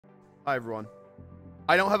Hi, everyone.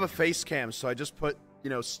 I don't have a face cam, so I just put, you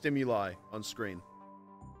know, stimuli on screen.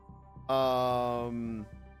 I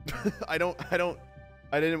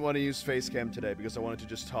didn't want to use face cam today because I wanted to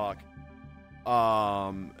just talk.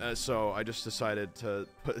 So I just decided to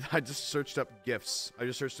I just searched up GIFs. I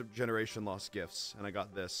just searched up Generation Lost GIFs, and I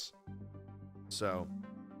got this. So,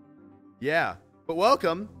 yeah. But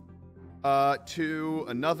welcome, to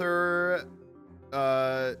another,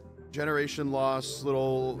 Generation Lost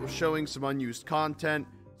little showing some unused content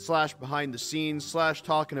 / behind the scenes /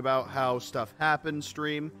 talking about how stuff happened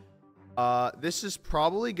stream. This is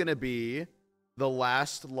probably gonna be the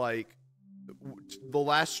last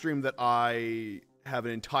stream that I have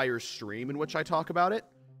an entire stream in which I talk about it.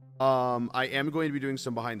 I am going to be doing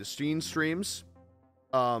some behind the scenes streams.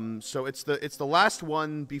 So it's the last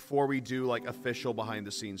one before we do like official behind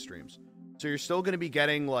the scenes streams. So you're still going to be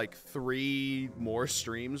getting like 3 more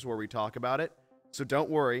streams where we talk about it. So don't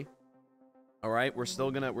worry. All right, we're still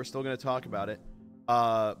gonna talk about it.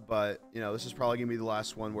 But you know, this is probably gonna be the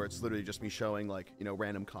last one where it's literally just me showing like, you know,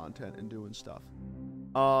 random content and doing stuff.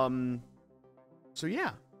 So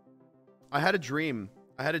yeah, I had a dream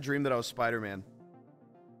that I was Spider-Man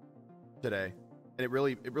today, and it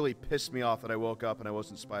really pissed me off that I woke up and I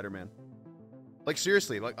wasn't Spider-Man. Like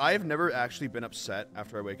seriously, like I have never actually been upset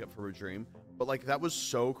after I wake up from a dream, but like that was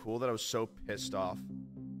so cool that I was so pissed off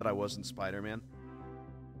that I wasn't Spider-Man.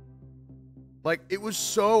 Like it was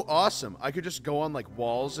so awesome. I could just go on like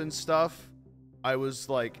walls and stuff. I was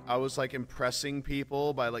like impressing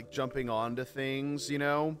people by like jumping onto things, you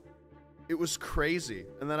know? It was crazy.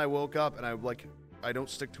 And then I woke up and I don't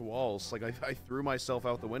stick to walls. Like I threw myself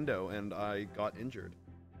out the window and I got injured.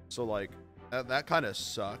 So like that kind of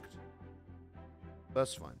sucked.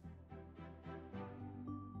 That's fine.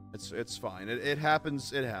 It's fine. It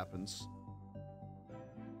happens. It happens.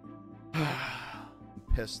 I'm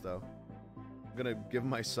pissed though. I'm gonna give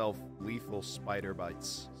myself lethal spider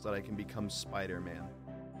bites so that I can become Spider-Man.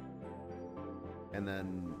 And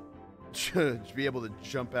then be able to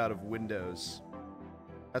jump out of windows.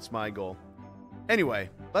 That's my goal. Anyway,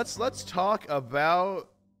 let's talk about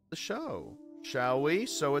the show, shall we?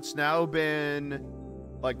 So it's now been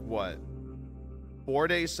like what? 4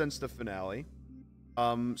 days since the finale.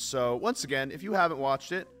 So once again, if you haven't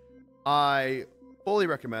watched it, I fully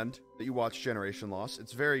recommend that you watch Generation Lost.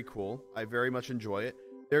 It's very cool. I very much enjoy it.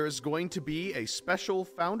 There is going to be a special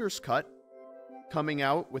Founders Cut coming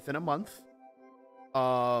out within a month.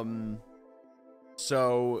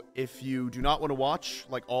 So if you do not want to watch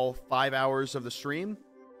like all 5 hours of the stream,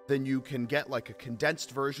 then you can get like a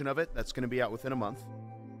condensed version of it that's going to be out within a month.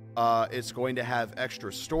 It's going to have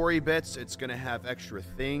extra story bits. It's going to have extra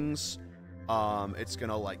things. It's going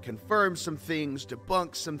to like confirm some things,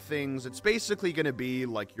 debunk some things. It's basically going to be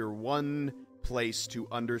like your one place to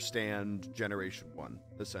understand Generation 1,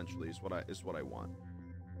 essentially, is what I want.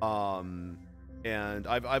 And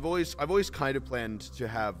I've always kind of planned to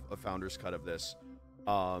have a Founders Cut of this.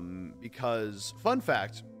 Because fun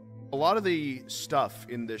fact, a lot of the stuff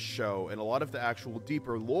in this show and a lot of the actual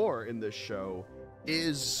deeper lore in this show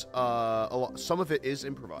is some of it is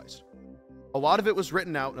improvised. A lot of it was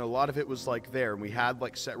written out and a lot of it was like there, and we had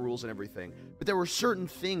like set rules and everything, but there were certain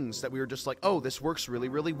things that we were just like, oh, this works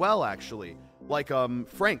really well actually. Like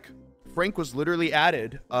Frank was literally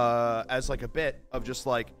added as like a bit of just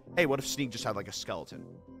like, hey, what if Sneak just had like a skeleton,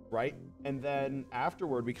 right? And then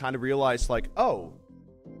afterward we kind of realized like, oh,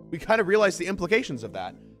 we kind of realized the implications of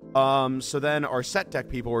that. So then our set deck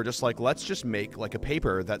people were just like, let's just make like a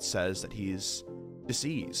paper that says that he's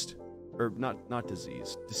deceased. Or not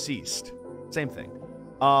diseased, deceased. Same thing.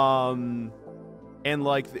 And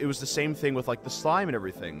like it was the same thing with like the slime and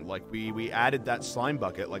everything. Like we added that slime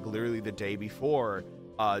bucket like literally the day before,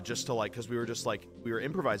 just to like, because we were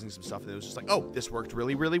improvising some stuff and it was just like, oh, this worked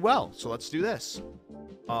really well, so let's do this.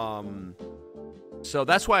 So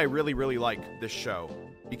that's why I really like this show,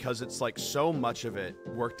 because it's like so much of it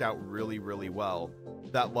worked out really well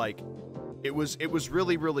that like it was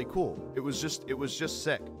really cool. It was just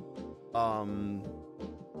sick.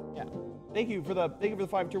 Yeah. Thank you for the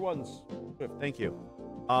 5 tier 1s. Thank you.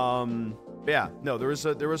 Yeah, no, there was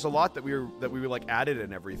a lot that we were like added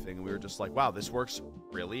and everything, and we were just like, wow, this works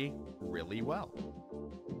really well.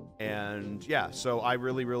 And yeah, so I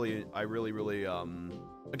really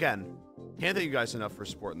again, can't thank you guys enough for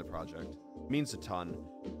supporting the project. It means a ton.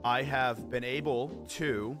 I have been able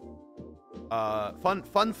to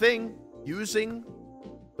fun thing, using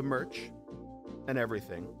the merch and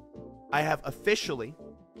everything, I have officially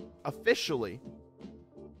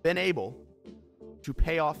been able to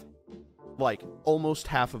pay off like almost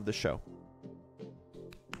half of the show.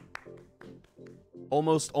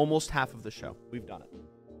 Almost half of the show. We've done it.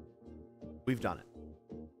 We've done it.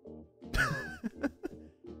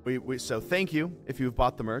 So thank you if you've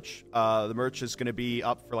bought the merch. The merch is going to be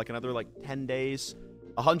up for like another 10 days.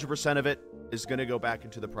 100% of it is going to go back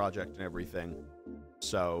into the project and everything.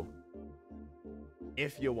 So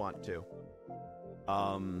if you want to.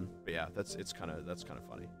 But yeah, that's kind of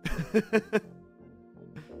funny.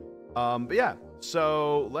 But yeah,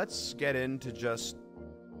 so let's get into just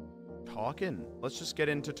talking. Let's just get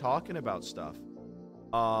into talking about stuff.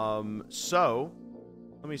 So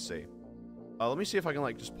let me see. Let me see if I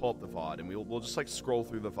can just pull up the VOD, and we'll just scroll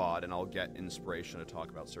through the VOD, and I'll get inspiration to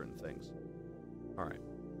talk about certain things. All right.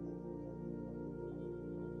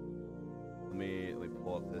 Let me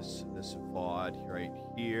pull up this VOD right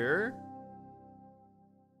here.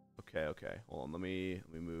 Okay. Hold on. Let me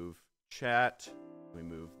move chat. Let me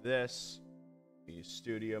move this. Use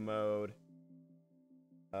studio mode.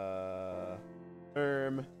 Okay.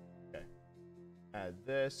 Add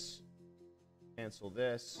this. Cancel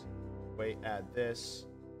this. Wait, add this.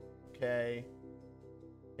 Okay.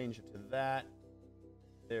 Change it to that.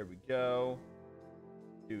 There we go.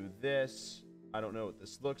 Do this. I don't know what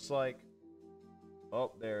this looks like.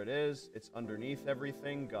 Oh, there it is. It's underneath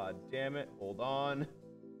everything. God damn it. Hold on.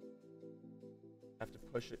 Have to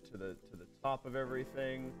push it to the top of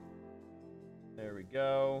everything. There we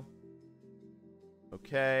go.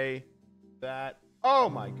 Okay. That. Oh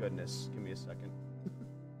my goodness. Give me a second.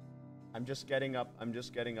 I'm just getting up the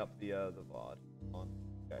VOD. On.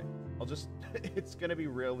 Okay. I'll just it's gonna be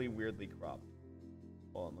really weirdly cropped.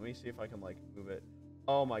 Hold on, let me see if I can move it.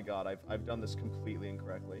 Oh my god, I've done this completely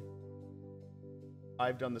incorrectly.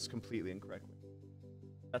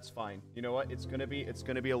 That's fine. You know what? It's gonna be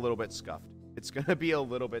a little bit scuffed. It's gonna be a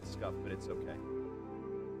little bit scuffed, but it's okay.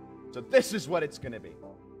 So this is what it's gonna be.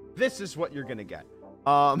 This is what you're gonna get.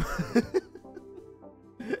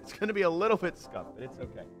 It's gonna be a little bit scuffed, but it's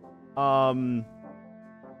okay. So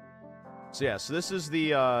yeah, so this is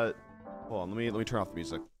the hold on, let me turn off the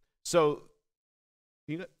music. So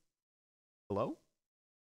hello?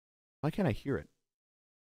 Why can't I hear it?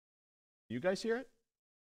 You guys hear it?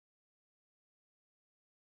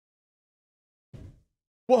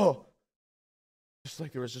 Whoa! Just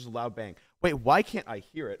there was just a loud bang. Wait, why can't I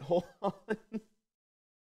hear it? Hold on.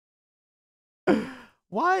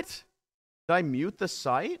 What? Did I mute the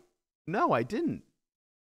site? No, I didn't.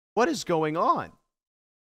 What is going on?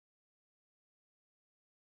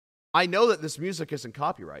 I know that this music isn't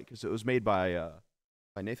copyright because it was made by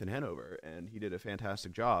Nathan Hanover, and he did a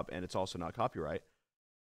fantastic job, and it's also not copyright.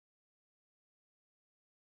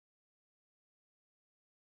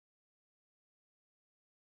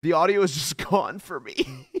 The audio is just gone for me.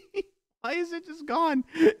 Why is it just gone?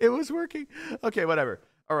 It was working. Okay, whatever.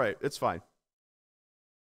 All right, it's fine.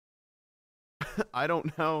 I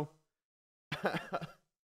don't know.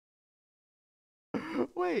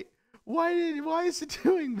 Wait, why is it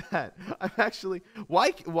doing that? I'm actually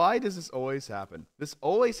why does this always happen? This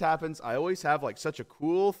always happens. I always have such a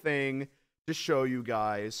cool thing to show you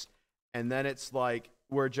guys, and then it's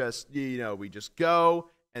we're just we just go,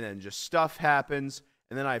 and then just stuff happens,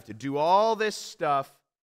 and then I have to do all this stuff.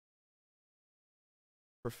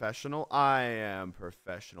 Professional? I am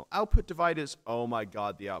professional. Output device is, oh my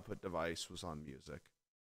god, the output device was on music.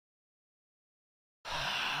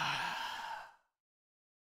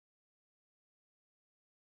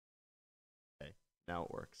 Okay, now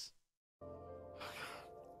it works.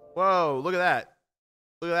 Whoa, look at that.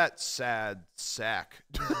 Look at that sad sack.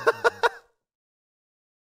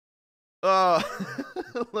 Oh,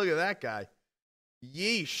 look at that guy.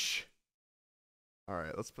 Yeesh. All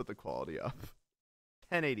right, let's put the quality up.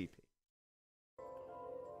 1080p.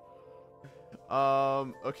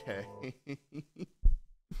 Okay.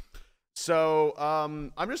 So,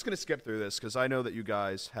 I'm just gonna skip through this because I know that you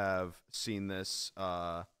guys have seen this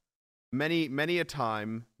many a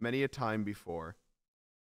time before.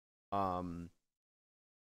 But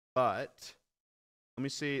let me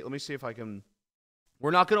see if I can.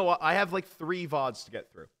 We're not gonna. I have 3 VODs to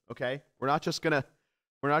get through. Okay, we're not just gonna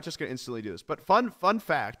instantly do this. But fun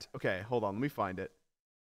fact. Okay, hold on. Let me find it.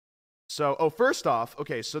 So, first off,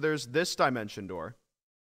 okay, so there's this dimension door.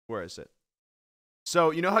 Where is it?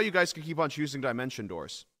 So, you know how you guys can keep on choosing dimension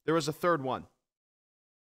doors? There was a third one.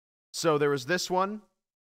 So, there was this one.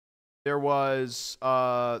 There was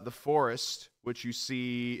the forest, which you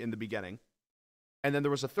see in the beginning. And then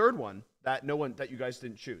there was a third one that you guys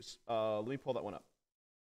didn't choose. Let me pull that one up.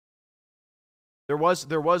 There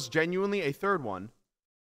was genuinely a third one.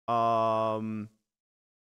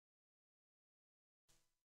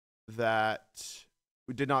 That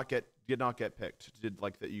we did not get did not get picked. Did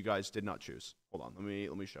like that you guys did not choose. Hold on,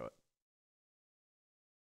 let me show it.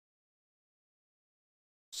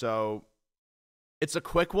 So it's a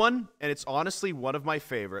quick one, and it's honestly one of my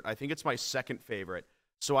favorite. I think it's my second favorite.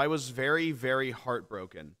 So I was very, very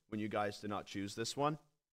heartbroken when you guys did not choose this one,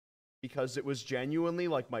 because it was genuinely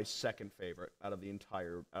like my second favorite out of the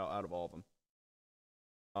entire out of all of them.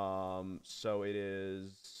 So it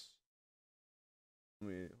is.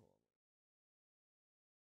 Let me.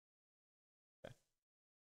 Okay.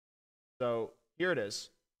 So here it is.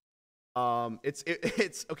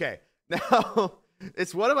 It's okay now.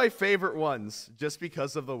 It's one of my favorite ones just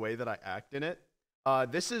because of the way that I act in it.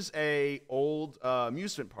 This is a old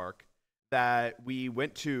amusement park that we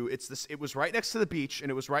went to. It was right next to the beach,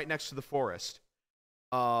 and it was right next to the forest.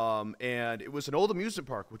 And it was an old amusement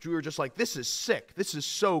park, which we were just like, this is sick. This is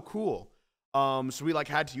so cool. So we like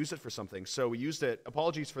had to use it for something. So we used it.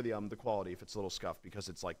 Apologies for the quality if it's a little scuffed because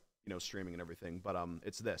it's like, you know, streaming and everything. But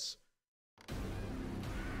it's this.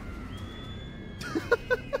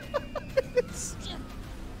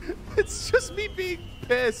 It's just me being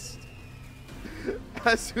pissed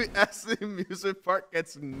as the amusement park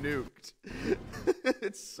gets nuked.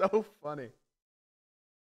 It's so funny.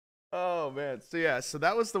 Oh man. So yeah, so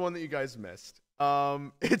that was the one that you guys missed.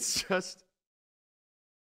 It's just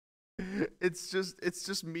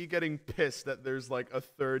me getting pissed that there's like a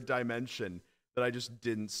third dimension that I just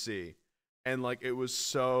didn't see. And like it was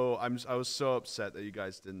so I was so upset that you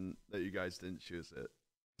guys didn't choose it.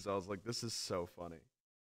 Cuz I was like, this is so funny.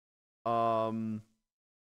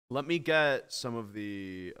 Let me get some of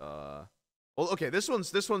the well, okay, this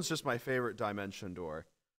one's just my favorite dimension door.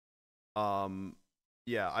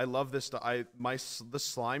 Yeah, I love this. The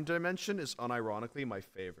slime dimension is unironically my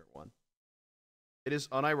favorite one. It is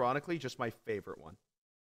unironically just my favorite one.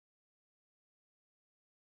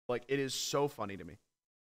 Like, it is so funny to me.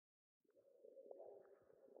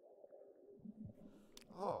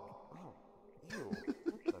 Ew.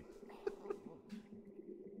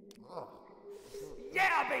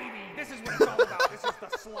 Yeah, baby! This is what it's all about. This is the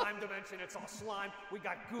slime dimension. It's all slime. We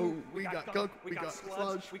got goo. We got gunk. We got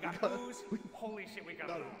sludge. We got ooze. Holy shit, we got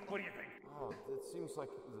poo. What do you think? Oh, it seems like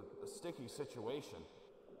a sticky situation.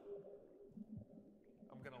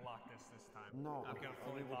 I'm gonna lock this time. No. I'm gonna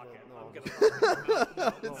fully lock it. No. I'm gonna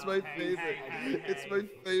lock it. It's my favorite. It's my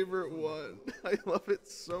favorite one. I love it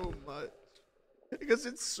so much. Because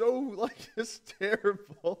it's so, like, just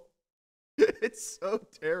terrible. It's so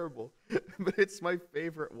terrible. But it's my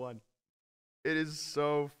favorite one. It is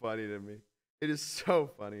so funny to me. It is so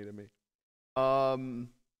funny to me.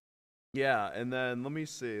 Yeah, and then let me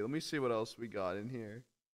see what else we got in here.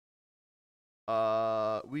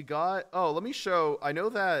 We got, let me show, I know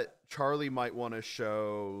that Charlie might want to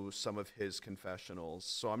show some of his confessionals,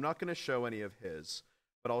 so I'm not going to show any of his,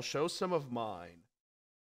 but I'll show some of mine.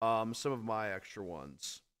 Some of my extra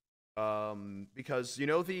ones. Because you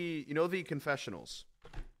know the confessionals,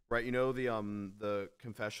 right? You know the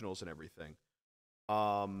confessionals and everything.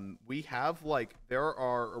 We have like, there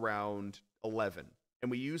are around 11, and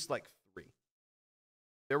we used like 3.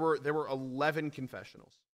 There were 11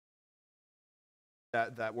 confessionals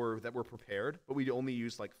that were prepared, but we only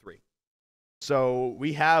used like 3. So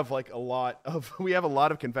we have like a lot of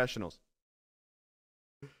confessionals.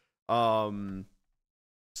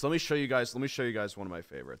 So let me show you guys one of my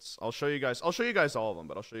favorites. I'll show you guys all of them,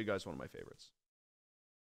 but I'll show you guys one of my favorites.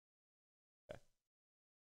 Okay.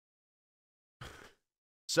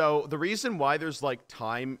 So the reason why there's like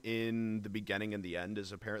time in the beginning and the end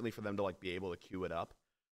is apparently for them to like be able to queue it up.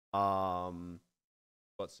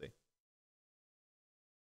 Let's see.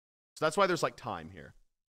 So that's why there's like time here.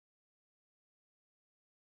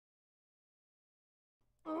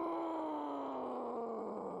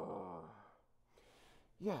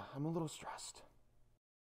 Yeah, I'm a little stressed.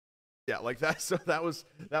 Yeah, like that. So that was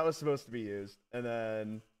supposed to be used, and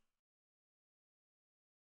then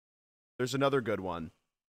there's another good one.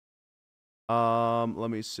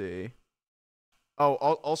 Let me see. Oh,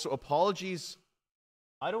 also apologies.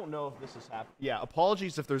 I don't know if this has happened. Yeah,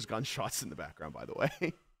 apologies if there's gunshots in the background, by the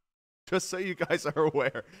way. Just so you guys are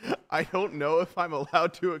aware. I don't know if I'm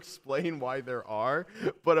allowed to explain why there are,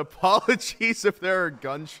 but apologies if there are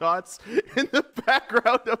gunshots in the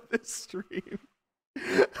background of this stream.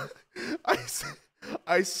 I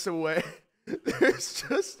swear, there's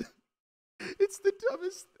just, it's the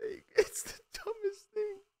dumbest thing. It's the dumbest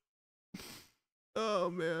thing. Oh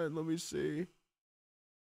man, let me see.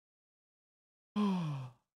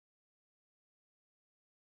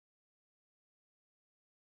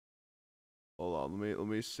 Hold on, let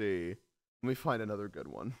me see. Let me find another good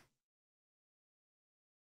one.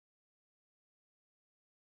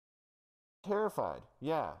 Terrified.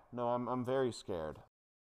 Yeah. No, I'm very scared.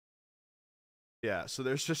 Yeah, so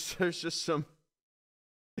there's just some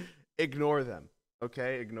ignore them.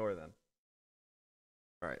 Okay? Ignore them.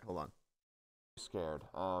 All right, hold on. Scared.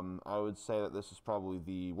 I would say that this is probably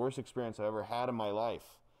the worst experience I've ever had in my life.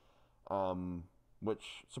 Which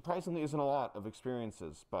surprisingly isn't a lot of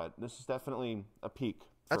experiences, but this is definitely a peak.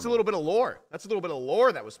 That's a little bit of lore. That's a little bit of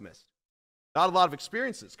lore that was missed. Not a lot of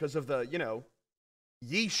experiences because of the, you know,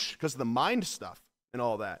 yeesh, because of the mind stuff and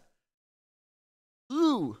all that.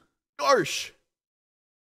 Ooh, gosh.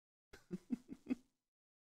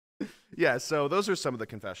 Yeah, so those are some of the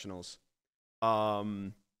confessionals.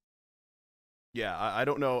 Yeah, I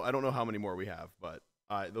don't know how many more we have, but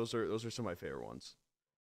those are some of my favorite ones.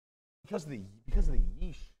 Because of the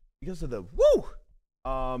yeesh, because of the woo,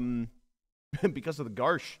 because of the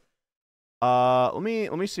garsh. Let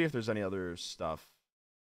me see if there's any other stuff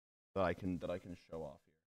that I can show off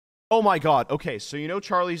here. Oh my God. Okay, so you know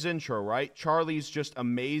Charlie's intro, right? Charlie's just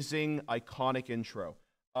amazing, iconic intro.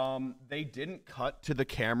 They didn't cut to the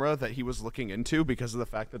camera that he was looking into because of the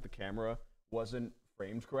fact that the camera wasn't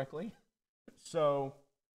framed correctly. So,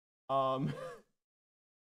 so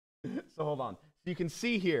hold on. So you can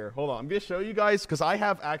see here. Hold on. I'm gonna show you guys because I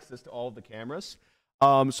have access to all of the cameras. So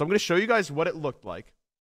I'm gonna show you guys what it looked like.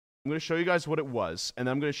 I'm gonna show you guys what it was, and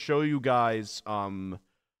then I'm gonna show you guys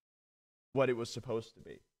what it was supposed to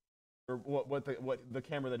be, or what the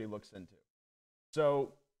camera that he looks into.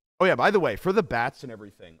 So, oh yeah, by the way, for the bats and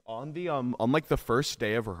everything, on the on like the first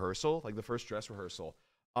day of rehearsal, like the first dress rehearsal,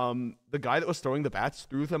 the guy that was throwing the bats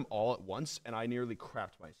threw them all at once, and I nearly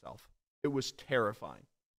crapped myself. It was terrifying.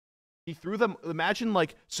 He threw them, imagine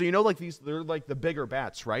like, so you know like these, they're like the bigger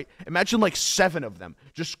bats, right? Imagine like 7 of them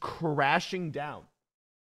just crashing down.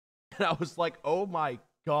 And I was like, oh my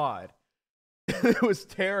God. It was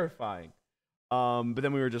terrifying. But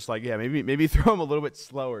then we were just like, yeah, maybe throw them a little bit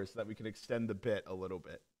slower so that we could extend the bit a little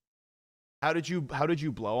bit. How did you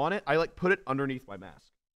blow on it? I like put it underneath my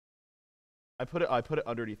mask. I put it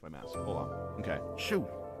underneath my mask. Hold on. Okay. Shoo.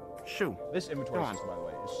 This inventory system, by the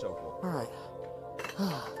way, is so cool. All right.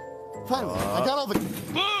 Finally, I got all the...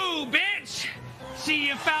 Boo, bitch! See,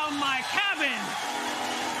 you found my cabin!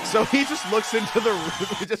 So he just looks into the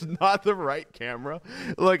room, just not the right camera.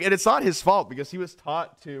 Look, and it's not his fault because he was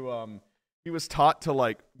taught to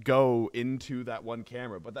like go into that one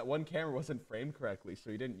camera, but that one camera wasn't framed correctly, so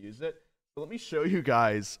he didn't use it. So let me show you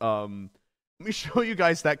guys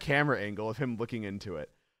that camera angle of him looking into it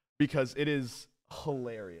because it is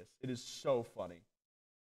hilarious. It is so funny.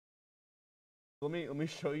 Let me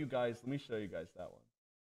show you guys that one.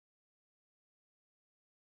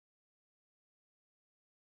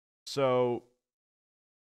 So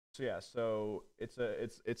yeah, so it's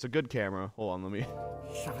a good camera. Hold on, let me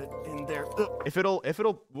Shove it in there. if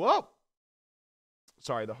it'll whoa.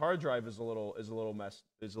 Sorry, the hard drive is a little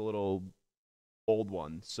old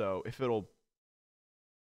one. So if it'll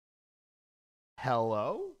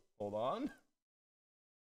hello? Hold on.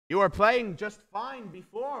 You were playing just fine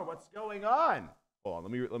before. What's going on? Hold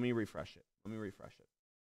on. Let me refresh it.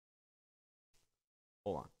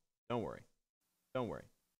 Hold on. Don't worry.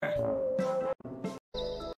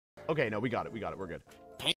 Okay, no, we got it. We're good.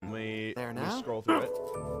 Let me scroll through it.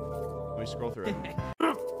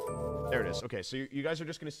 There it is. Okay, so you guys are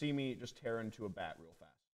just gonna see me just tear into a bat real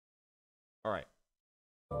fast. All right.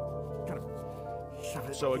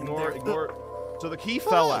 So ignore. So the key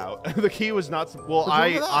fell out. The key was not. Well,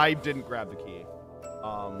 I didn't grab the key,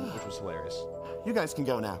 which was hilarious. You guys can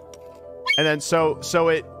go now. And then so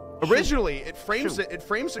it originally it frames it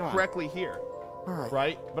correctly here,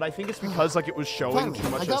 right? But I think it's because like it was showing too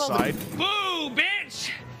much aside. Boo, bitch!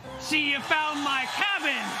 See, you found my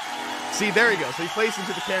cabin! See, there you go. So he plays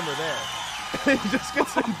into the camera there. He just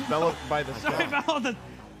gets enveloped by the Sorry about all the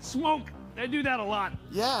smoke. I do that a lot.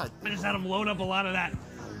 Yeah. I just had him load up a lot of that.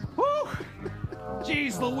 Woo!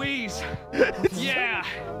 Jeez Louise. Yeah.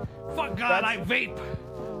 Fuck God, I vape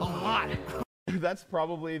a lot. That's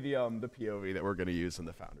probably the POV that we're gonna use in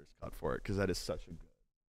the Founders Cut for it, because that is such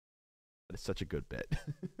a good bit.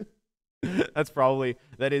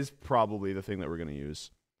 That is probably the thing that we're gonna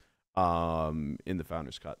use in the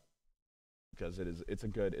Founders Cut, because it's a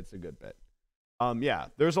good bit. Yeah,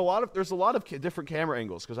 there's a lot of different camera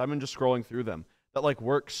angles because I've been just scrolling through them that like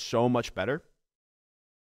work so much better.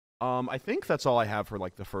 I think that's all I have for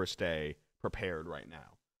like the first day prepared right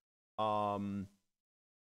now.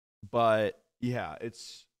 But yeah,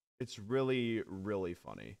 it's really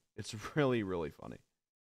funny. It's really funny.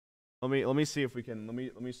 Let me see if we can let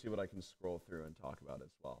me see what I can scroll through and talk about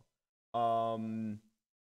as well.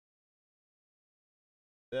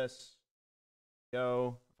 This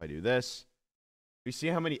go. If I do this, You see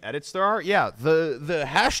how many edits there are? Yeah, the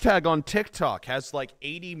hashtag on TikTok has like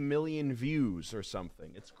 80 million views or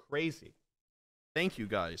something. It's crazy. Thank you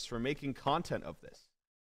guys for making content of this.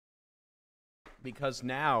 Because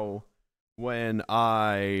now, when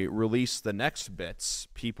I release the next bits,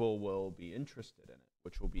 people will be interested in it,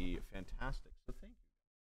 which will be fantastic. So thank you.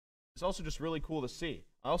 It's also just really cool to see.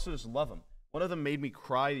 I also just love them. One of them made me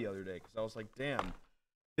cry the other day because I was like, damn,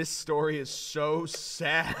 this story is so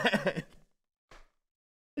sad.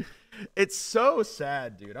 It's so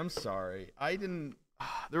sad, dude. I'm sorry.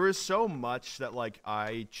 There was so much that, like,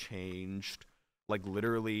 I changed, like,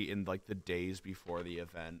 literally in, like, the days before the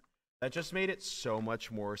event. That just made it so much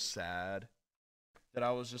more sad that I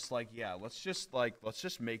was just like, yeah, let's just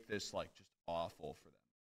make this, like, just awful for them.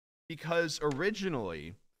 Because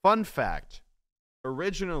originally, fun fact,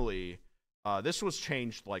 this was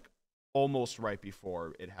changed, like, almost right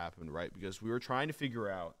before it happened, right? Because we were trying to figure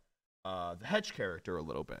out the Hedge character a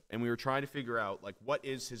little bit, and we were trying to figure out, like, what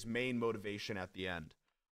is his main motivation at the end.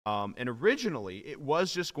 And originally, it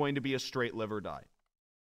was just going to be a straight live or die.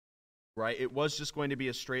 Right? It was just going to be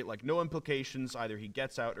a straight, like, no implications, either he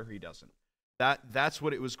gets out or he doesn't. That's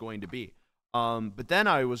what it was going to be. But then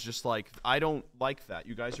I was just like, I don't like that.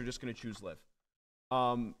 You guys are just going to choose live.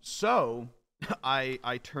 So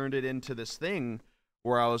I turned it into this thing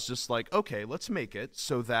where I was just like, okay, let's make it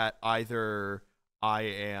so that either I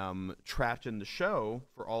am trapped in the show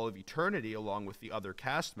for all of eternity along with the other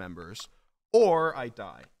cast members, or I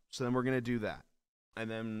die. So then we're going to do that. And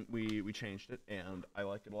then we changed it, and I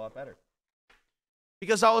liked it a lot better.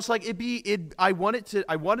 Because I was like, I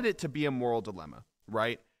wanted it to be a moral dilemma,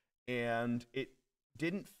 right? And it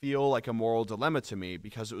didn't feel like a moral dilemma to me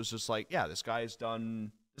because it was just like, yeah, this guy's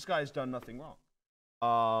done nothing wrong.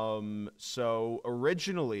 So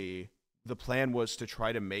originally the plan was to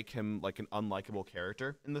try to make him like an unlikable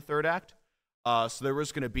character in the third act. So there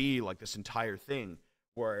was going to be like this entire thing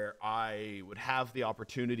where I would have the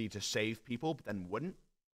opportunity to save people, but then wouldn't,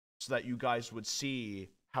 so that you guys would see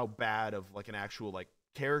how bad of like an actual like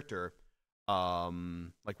character,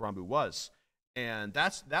 like Ranboo was. And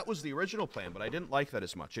that was the original plan, but I didn't like that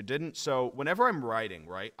as much. It didn't. So whenever I'm writing,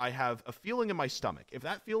 right, I have a feeling in my stomach. If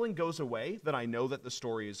that feeling goes away, then I know that the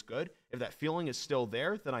story is good. If that feeling is still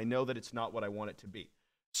there, then I know that it's not what I want it to be.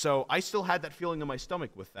 So I still had that feeling in my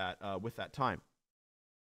stomach with that time.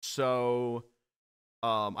 So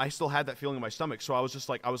I still had that feeling in my stomach. So I was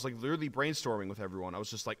literally brainstorming with everyone. I was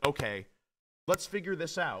just like, okay, let's figure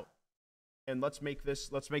this out. And let's make this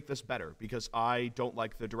better, because I don't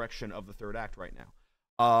like the direction of the third act right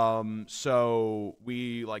now. So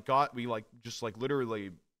we were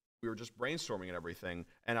just brainstorming and everything,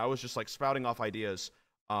 and I was just like spouting off ideas.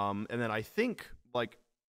 And then I think like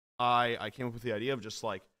I came up with the idea of just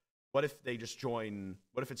like, what if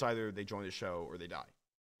it's either they join the show or they die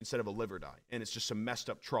instead of a live or die, and it's just a messed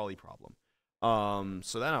up trolley problem.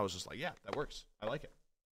 So then I was just like, yeah, that works. I like it.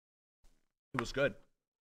 It was good.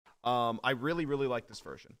 I really, really like this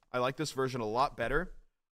version. I like this version a lot better.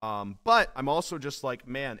 But I'm also just like,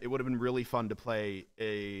 man, it would have been really fun to play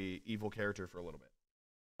a evil character for a little bit.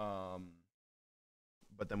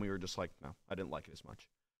 But then we were just like, no, I didn't like it as much.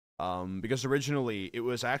 Because originally, it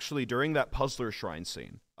was actually during that Puzzler Shrine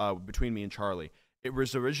scene, between me and Charlie, it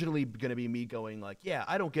was originally going to be me going like, yeah,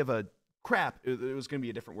 I don't give a crap. It was going to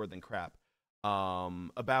be a different word than crap.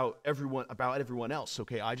 About everyone else.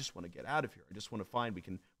 Okay, I just want to get out of here. I just want to find we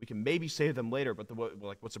can maybe save them later, but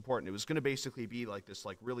what's important? It was going to basically be like this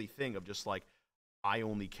like really thing of just like, I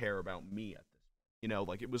only care about me at this,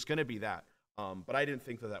 like it was going to be that. But I didn't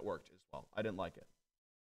think that worked as well. I didn't like it.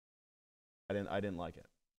 I didn't like it.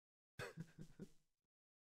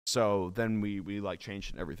 So then we like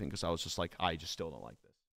changed and everything, because I was just like, I just still don't like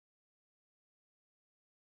this.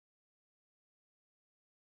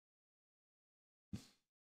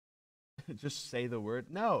 Just say the word.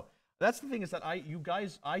 No, that's the thing, is that I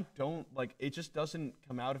don't like it. Just doesn't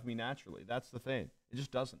come out of me naturally. That's the thing. It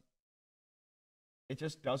just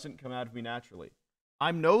doesn't come out of me naturally.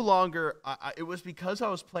 I'm no longer. It was because I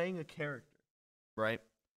was playing a character, right?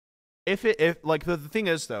 If like the thing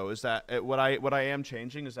is though, is that what I am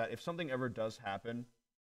changing is that if something ever does happen,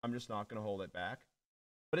 I'm just not gonna hold it back.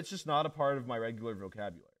 But it's just not a part of my regular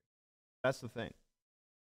vocabulary. That's the thing.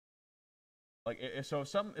 Like, if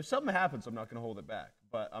something happens, I'm not gonna hold it back.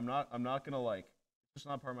 But I'm not gonna like. It's just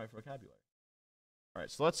not part of my vocabulary. All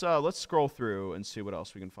right, so let's scroll through and see what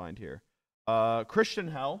else we can find here. Christian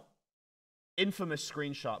Hell, infamous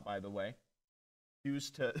screenshot, by the way,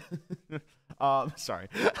 used to. Sorry.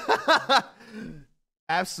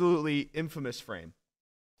 Absolutely infamous frame.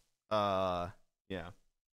 Yeah.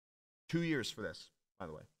 2 years for this, by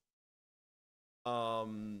the way.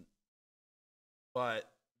 Um, but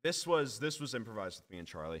this was improvised with me and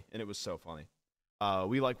Charlie, and it was so funny.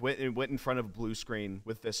 We like went in front of a blue screen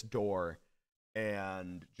with this door,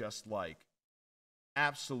 and just like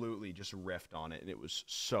absolutely just riffed on it, and it was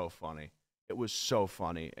so funny. It was so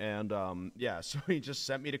funny, and yeah, so he just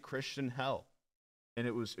sent me to Christian hell, and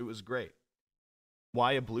it was great.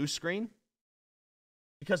 Why a blue screen?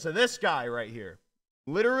 Because of this guy right here.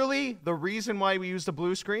 Literally, the reason why we used a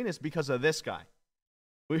blue screen is because of this guy.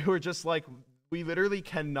 We were just like, we literally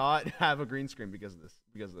cannot have a green screen because of this.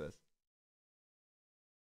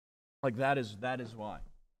 Like that is why.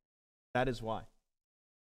 That is why.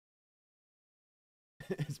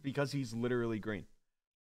 It's because he's literally green.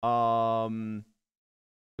 The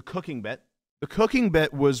cooking bit. The cooking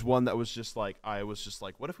bit was one that was just like, I was just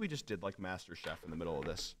like, what if we just did like Master Chef in the middle of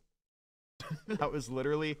this? that was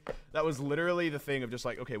literally the thing of just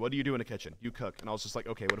like, okay, what do you do in a kitchen? You cook. And I was just like,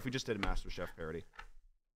 okay, what if we just did a Master Chef parody?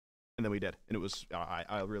 And then we did, and it was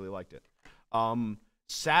I really liked it.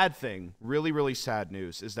 Sad thing, really sad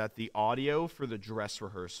news is that the audio for the dress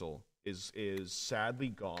rehearsal is sadly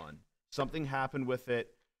gone. Something happened with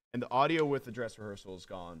it, and the audio with the dress rehearsal is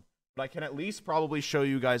gone. But I can at least probably show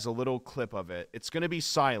you guys a little clip of it. It's gonna be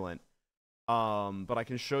silent, but I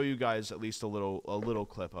can show you guys at least a little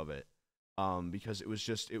clip of it. Because it was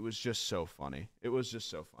just so funny. It was just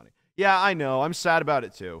so funny. Yeah, I know. I'm sad about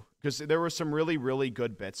it too, because there were some really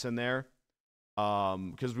good bits in there.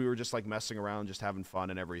 Because we were just like messing around, just having fun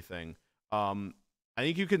and everything. I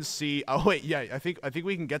think you can see. Oh wait, yeah. I think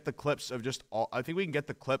we can get the clips of just all. I think we can get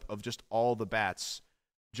the clip of just all the bats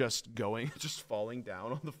just falling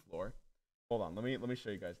down on the floor. Hold on. Let me show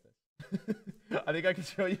you guys this. I think I can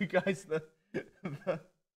show you guys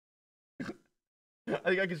I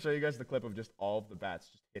think I can show you guys the clip of just all of the bats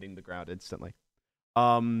just hitting the ground instantly.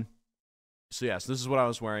 So yes, this is what I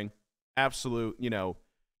was wearing. Absolute,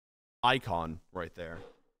 icon right there.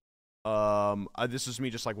 This is me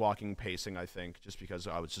just like walking, pacing, I think, just because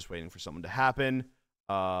I was just waiting for something to happen.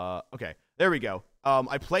 Okay, there we go.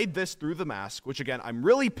 I played this through the mask, which again, I'm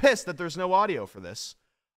really pissed that there's no audio for this.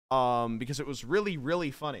 Because it was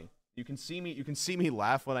really funny. You can see me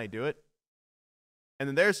laugh when I do it. And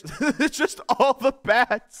then there's it's just all the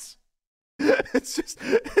bats. It's just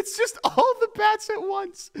all the bats at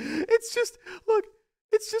once. It's just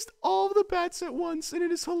all the bats at once, and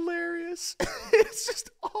it is hilarious. It's just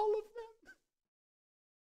all of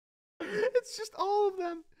them. It's just all of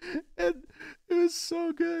them, and it was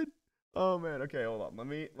so good. Oh man, okay, hold on. Let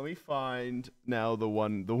me find now the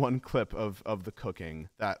one clip of the cooking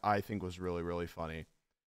that I think was really funny.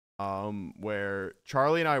 Where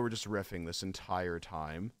Charlie and I were just riffing this entire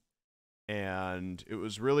time, and it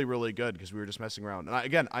was really good because we were just messing around.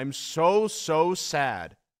 And I'm so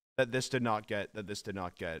sad that this did not get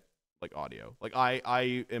like audio. Like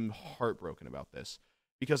I am heartbroken about this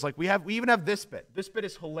because like we even have this bit. This bit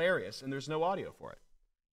is hilarious, and there's no audio for it.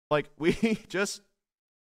 Like we just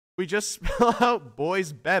spell out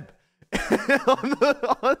boys beb on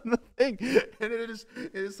the thing, and it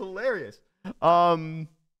is hilarious.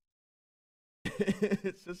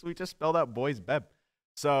 It's just we just spelled out boys beb.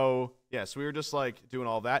 So yes, we were just like doing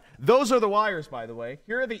all that. Those are the wires, by the way.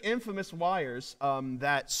 Here are the infamous wires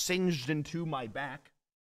that singed into my back.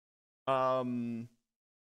 So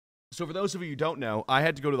for those of you who don't know, I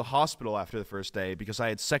had to go to the hospital after the first day because I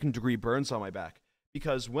had second-degree burns on my back.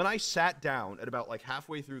 Because when I sat down at about like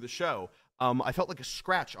halfway through the show, I felt like a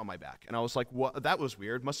scratch on my back, and I was like, "What? That was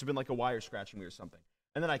weird. Must have been like a wire scratching me or something."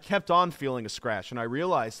 And then I kept on feeling a scratch, and I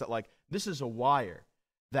realized that like this is a wire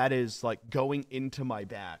that is like going into my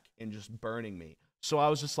back and just burning me. So I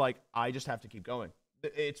was just like, I just have to keep going.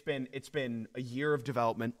 It's been a year of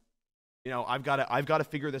development. I've got to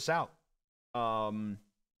figure this out. So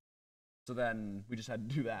then we just had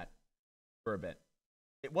to do that for a bit.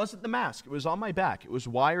 It wasn't the mask. It was on my back. It was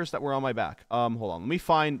wires that were on my back. Hold on. Let me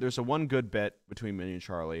find. There's a one good bit between me and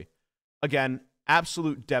Charlie. Again,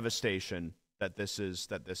 absolute devastation that this is.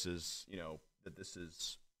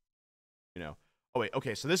 Oh wait.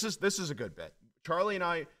 Okay. So this is a good bit. Charlie and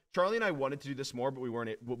I wanted to do this more, but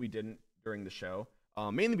we didn't during the show.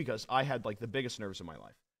 Mainly because I had like the biggest nerves in my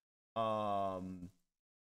life.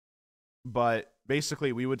 But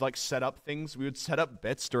basically, we would like set up things. We would set up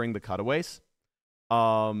bits during the cutaways.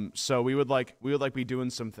 So we would be doing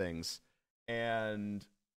some things, and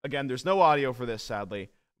again, there's no audio for this, sadly,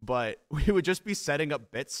 but we would just be setting up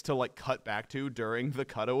bits to like cut back to during the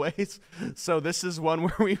cutaways. So this is one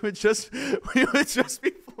where we would just be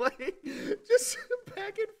playing just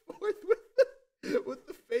back and forth with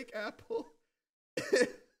the fake apple,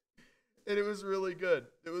 and it was really good.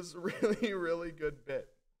 It was really good bit.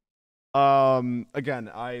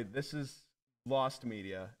 Again, this is lost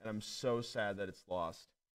media, and I'm so sad that it's lost.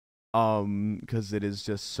 Because it is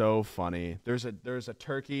just so funny. There's a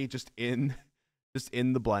turkey just in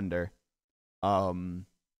the blender.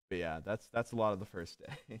 But yeah, that's a lot of the first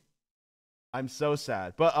day. I'm so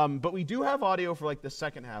sad. But we do have audio for like the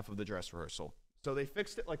second half of the dress rehearsal. So they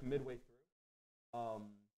fixed it like midway through.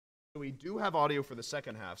 So we do have audio for the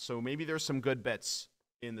second half. So maybe there's some good bits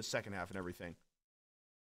in the second half and everything.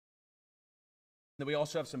 Then we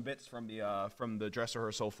also have some bits from the dress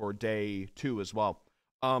rehearsal for day 2 as well.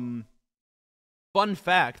 Fun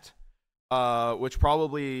fact, which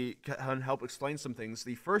probably can help explain some things.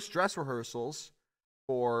 The first dress rehearsals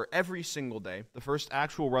for every single day, the first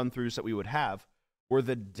actual run-throughs that we would have, were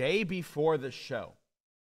the day before the show.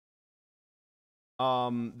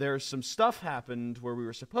 There's some stuff happened where we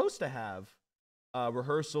were supposed to have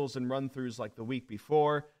rehearsals and run-throughs like the week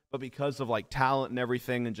before, but because of like talent and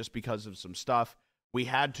everything and just because of some stuff, we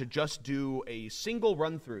had to just do a single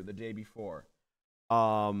run-through the day before.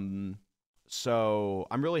 So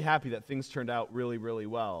I'm really happy that things turned out really, really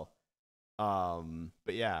well.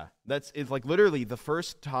 But yeah, it's like literally the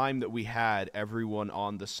first time that we had everyone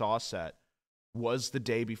on the Saw set was the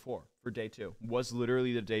day before for day 2. Was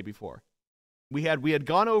literally the day before. We had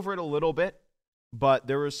gone over it a little bit, but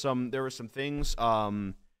there were some things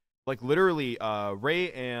like literally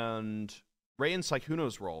Ray and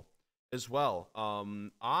Sykkuno's role as well.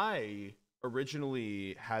 I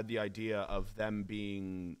originally had the idea of them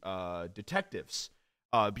being detectives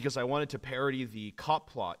because I wanted to parody the cop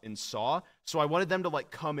plot in Saw. So I wanted them to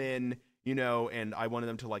like come in, and I wanted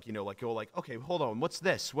them to like, go like, okay, hold on, what's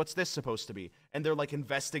this? What's this supposed to be? And they're like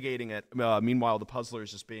investigating it. Meanwhile, the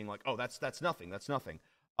puzzler's just being like, oh, that's nothing. That's nothing.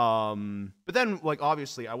 But then like,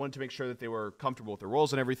 obviously I wanted to make sure that they were comfortable with their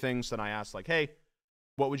roles and everything. So then I asked like, hey,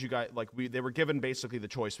 what would you guys like? They were given basically the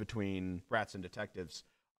choice between rats and detectives.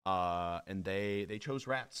 And they chose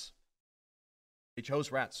rats. They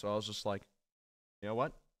chose rats. So I was just like, you know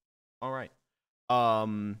what? All right.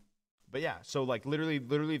 But yeah, so like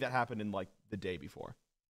literally that happened in like the day before.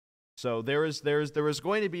 So there was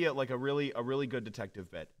going to be a really good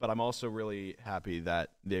detective bit, but I'm also really happy that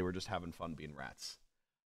they were just having fun being rats.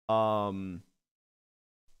 Yeah,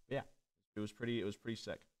 it was pretty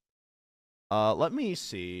sick. Let me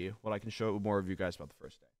see what I can show more of you guys about the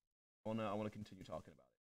first day. I wanna continue talking about it.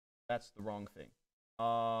 That's the wrong thing.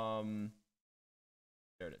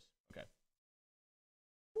 There it is. Okay.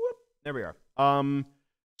 Whoop. There we are.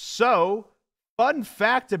 So fun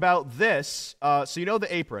fact about this. So the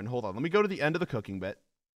apron. Hold on. Let me go to the end of the cooking bit.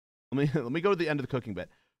 Let me go to the end of the cooking bit.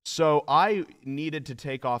 So I needed to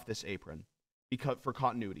take off this apron for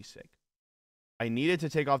continuity's sake. I needed to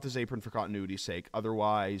take off this apron for continuity's sake.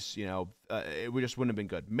 Otherwise, it just wouldn't have been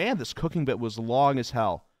good. Man, this cooking bit was long as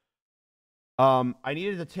hell. I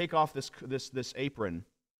needed to take off this apron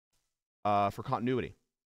for continuity.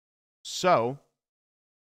 So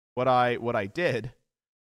what I did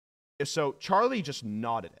is, so Charlie just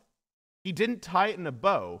knotted it. He didn't tie it in a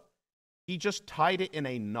bow. He just tied it in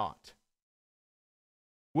a knot,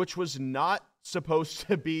 which was not supposed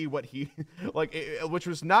to be what he which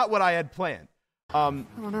was not what I had planned.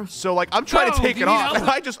 So like I'm trying to take it off, and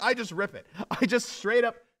I just rip it. I just straight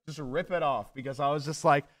up just rip it off because I was just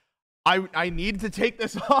like, I need to take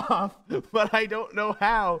this off, but I don't know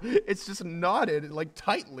how. It's just knotted like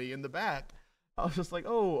tightly in the back. I was just like,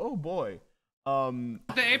 oh boy. The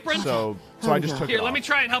apron. So I just took it off. Let me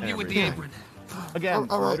try and help you with the apron. Again,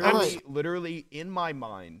 literally in my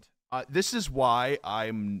mind. This is why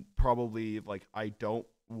I'm probably like I don't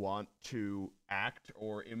want to act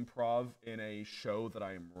or improv in a show that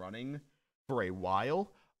I am running for a while.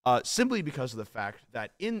 Simply because of the fact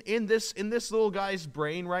that in this little guy's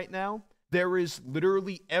brain right now, there is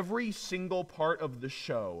literally every single part of the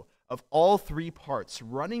show, of all 3 parts,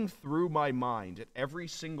 running through my mind at every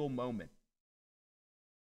single moment.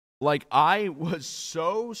 Like, I was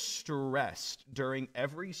so stressed during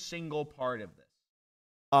every single part of this.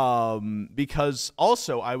 Because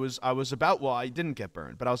also I didn't get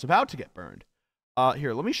burned, but I was about to get burned.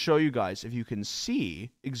 Here, let me show you guys if you can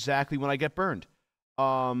see exactly when I get burned.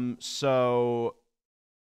 So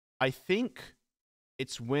I think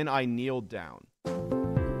it's when I kneeled down.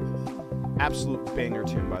 Absolute banger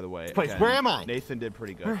tune, by the way. Again, where am I? Nathan did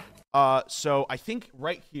pretty good. So I think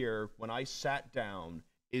right here when I sat down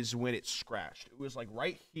is when it scratched. It was like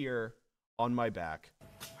right here on my back.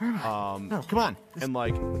 No, come on. And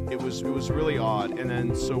like it was really odd. And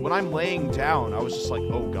then so when I'm laying down, I was just like,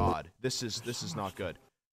 oh god, this is not good.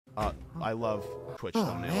 I love Twitch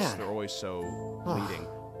thumbnails. Man. They're always so leading.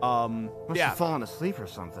 Must yeah. have fallen asleep or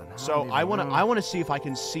something. So I wanna see if I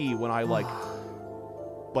can see when I like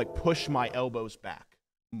push my elbows back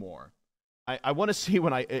more. I want to see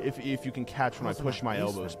when if you can catch when I push my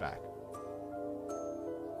elbows back.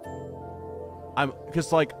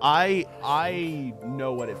 Because like I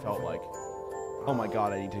know what it felt like. Oh my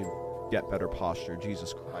god, I need to get better posture.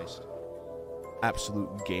 Jesus Christ.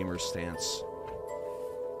 Absolute gamer stance.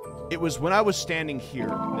 It was when I was standing here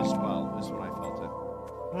as well is when I felt it.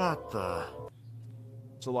 What the?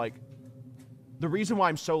 So like, the reason why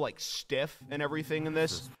I'm so like stiff and everything in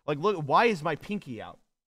this, like, look, why is my pinky out?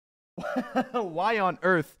 Why on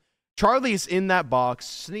earth? Charlie's in that box.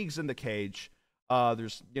 Sneak's in the cage.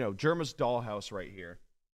 There's, you know, Germa's dollhouse right here.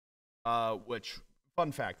 Which,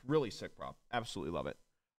 fun fact, really sick prop. Absolutely love it.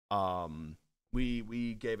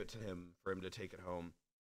 We gave it to him for him to take it home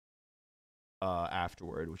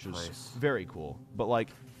afterward, which was very cool. But like,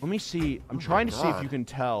 let me see. I'm trying to see if you can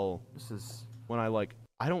tell. This is when I like.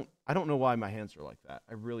 I don't know why my hands are like that.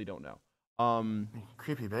 I really don't know. I mean,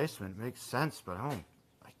 creepy basement makes sense, but oh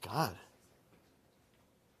my god.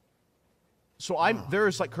 So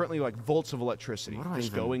there's like currently like volts of electricity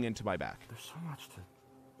just going into my back. There's so much to.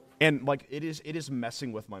 And like it is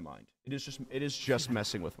messing with my mind. It is just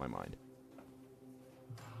messing with my mind.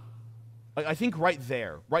 Like, I think right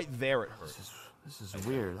there it hurts. This is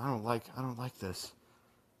weird. I don't like this.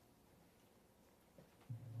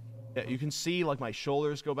 Yeah, you can see like my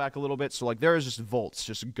shoulders go back a little bit. So like there is just volts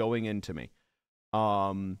just going into me.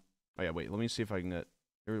 Oh yeah, wait. Let me see if I can get.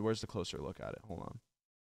 Where's the closer look at it? Hold on.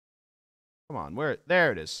 Come on,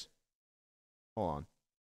 there it is. Hold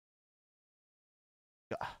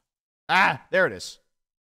on. Ah, there it is.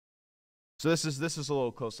 So this is a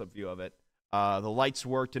little close-up view of it. The lights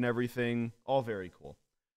worked and everything. All very cool.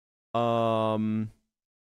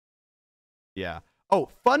 Yeah. Oh,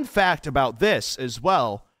 fun fact about this as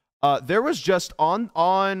well. There was just on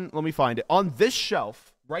let me find it. On this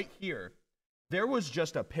shelf right here, there was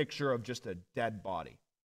just a picture of just a dead body.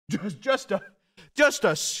 Just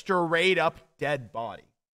a straight up dead body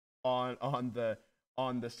on the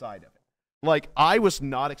side of it. Like, I was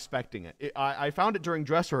not expecting it. I found it during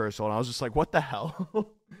dress rehearsal, and I was just like, what the hell?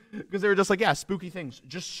 Because they were just like, yeah, spooky things.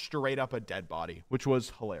 Just straight up a dead body, which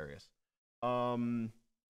was hilarious. But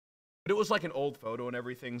it was like an old photo and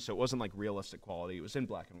everything, so it wasn't like realistic quality. It was in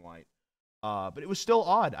black and white. But it was still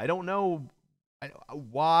odd. I don't know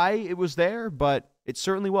why it was there, but it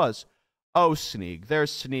certainly was. Oh, Sneeg. There's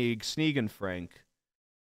Sneeg. Sneeg and Frank.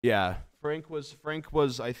 Yeah, Frank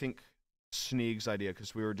was I think Sneeg's idea,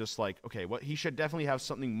 because we were just like, okay, what he should definitely have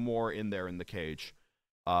something more in there in the cage.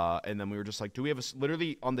 And then we were just like, do we have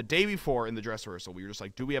literally on the day before in the dress rehearsal, we were just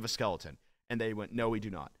like, do we have a skeleton? And they went, no, we do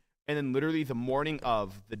not. And then literally the morning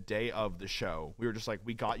of the day of the show, we were just like,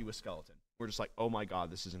 we got you a skeleton. We're just like, oh my god,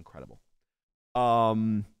 this is incredible.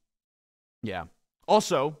 Yeah.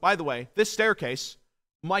 Also, by the way, this staircase,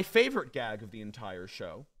 my favorite gag of the entire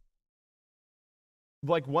show.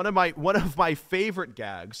 Like one of my favorite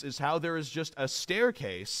gags is how there is just a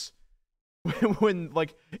staircase when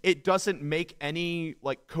like it doesn't make any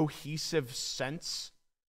like cohesive sense.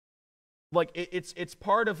 Like it's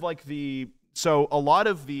part of like so a lot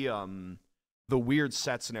of the weird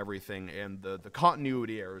sets and everything and the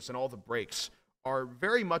continuity errors and all the breaks are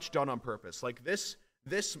very much done on purpose. Like this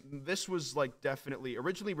was like definitely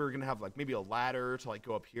originally we were gonna have like maybe a ladder to like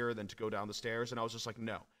go up here then to go down the stairs, and I was just like,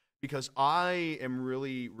 no. Because I am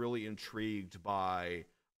really, really intrigued by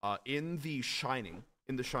in The Shining,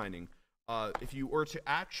 if you were to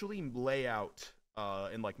actually lay out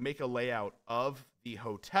and like make a layout of the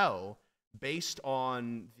hotel based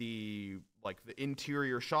on the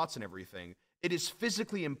interior shots and everything, it is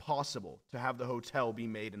physically impossible to have the hotel be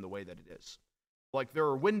made in the way that it is. Like, there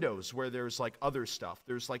are windows where there's like other stuff.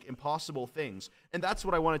 There's like impossible things, and that's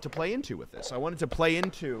what I wanted to play into with this. I wanted to play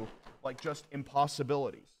into like just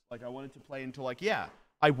impossibilities. Like, I wanted to play into, like, yeah,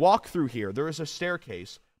 I walk through here. There is a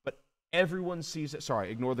staircase, but everyone sees it.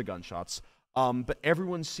 Sorry, ignore the gunshots. But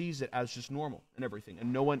everyone sees it as just normal and everything,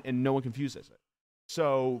 and no one confuses it.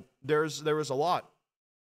 So there was a lot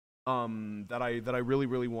that I really,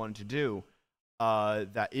 really wanted to do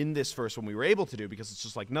that in this first one we were able to do, because it's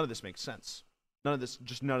just like none of this makes sense. None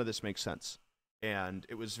of this makes sense. And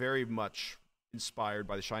it was very much inspired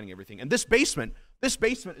by The Shining, everything. And this basement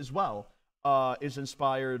as well. Is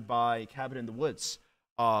inspired by Cabin in the Woods,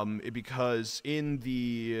 because in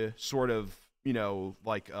the sort of, you know,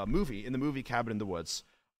 like in the movie Cabin in the Woods,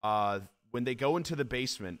 when they go into the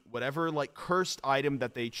basement, whatever like cursed item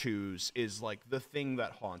that they choose is like the thing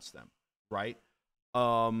that haunts them, right?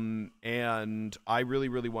 And I really,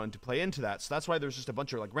 really wanted to play into that. So that's why there's just a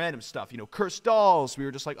bunch of like random stuff, you know, cursed dolls. We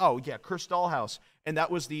were just like, oh yeah, cursed dollhouse. And that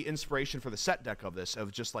was the inspiration for the set deck of this,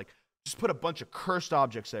 of just put a bunch of cursed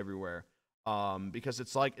objects everywhere. Because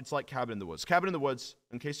it's like Cabin in the Woods. Cabin in the Woods,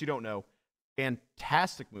 in case you don't know,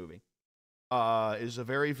 fantastic movie. Is a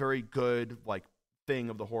very, very good like thing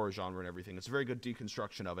of the horror genre and everything. It's a very good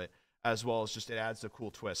deconstruction of it, as well as just it adds a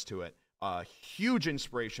cool twist to it. Huge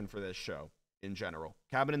inspiration for this show in general.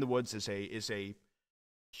 Cabin in the Woods is a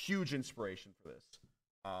huge inspiration for this.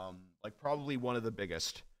 Like probably one of the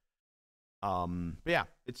biggest. But yeah,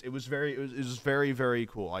 it was very, very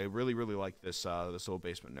cool. I really, really like this this little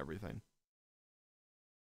basement and everything.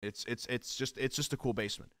 It's just a cool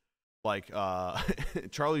basement. Like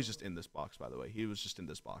Charlie's just in this box, by the way. He was just in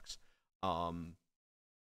this box. Yeah,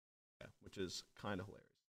 which is kind of hilarious.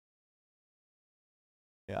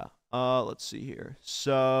 Yeah. Let's see here.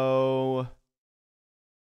 So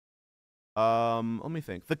let me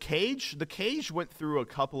think. The cage went through a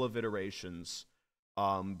couple of iterations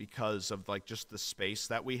because of like just the space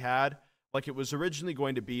that we had. Like it was originally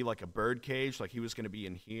going to be like a bird cage, like he was going to be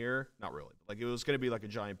in here. Not really. Like it was going to be like a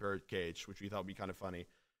giant bird cage, which we thought would be kind of funny.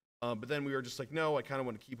 But then we were just like, no, I kind of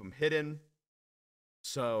want to keep him hidden.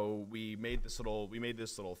 So we made this little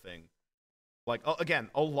thing. Like again,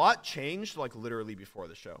 a lot changed like literally before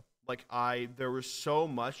the show. Like there was so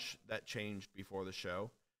much that changed before the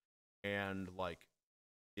show. And like,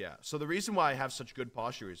 yeah. So the reason why I have such good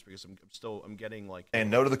posture is because I'm getting like, and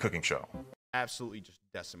no to the cooking show. Absolutely just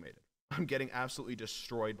decimated. I'm getting absolutely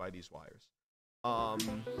destroyed by these wires.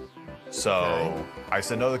 So okay. I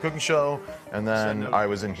said no to the cooking show, and then I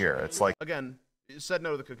was in here. It's like, again, you said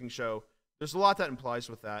no to the cooking show. There's a lot that implies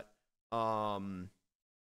with that. None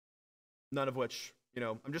of which, you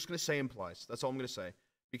know, I'm just gonna say implies. That's all I'm gonna say,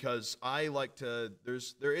 because I like to.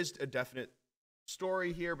 There is a definite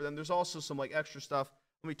story here, but then there's also some like extra stuff.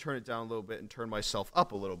 Let me turn it down a little bit and turn myself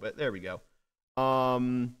up a little bit. There we go.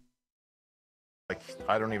 Like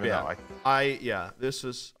I don't even know. This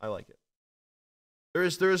is, I like it. There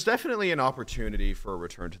is definitely an opportunity for a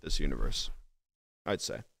return to this universe, I'd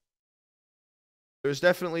say. There's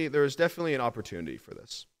definitely an opportunity for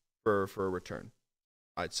this, for a return,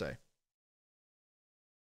 I'd say.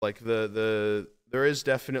 Like there is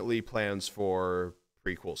definitely plans for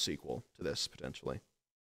prequel, sequel to this potentially.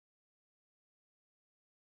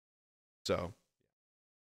 So,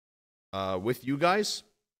 with you guys,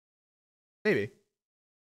 maybe.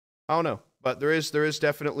 I don't know. But there is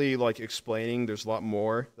definitely like explaining. There's a lot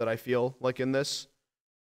more that I feel like in this.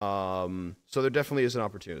 So there definitely is an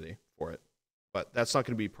opportunity for it, but that's not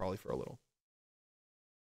going to be probably for a little.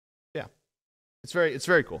 Yeah, it's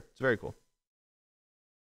very cool. It's very cool.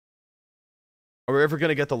 Are we ever going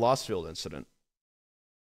to get the Lost Field incident?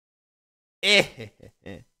 All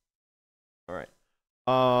right.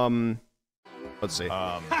 Let's see.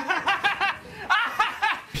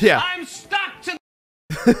 Yeah. I'm stuck to.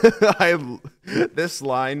 This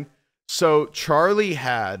line. So Charlie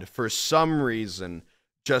had, for some reason,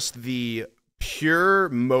 just the pure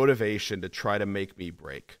motivation to try to make me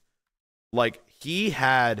break. Like, he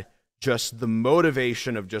had just the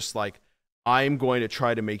motivation of just like, I'm going to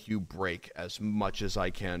try to make you break as much as I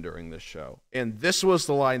can during this show. And this was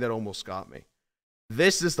the line that almost got me.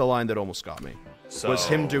 This is the line that almost got me. So was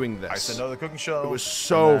him doing this. I said no to the cooking show. It was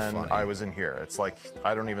so funny. I was in here. It's like,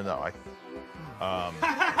 I don't even know.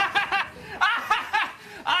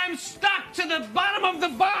 I'm stuck to the bottom of the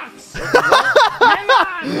box. Hang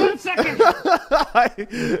on 1 second.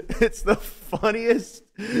 It's the funniest.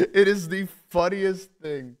 It is the funniest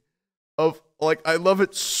thing. Of like, I love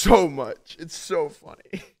it so much. It's so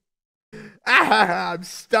funny. I'm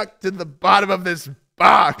stuck to the bottom of this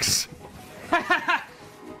box.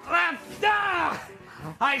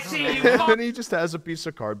 I see you. And he just has a piece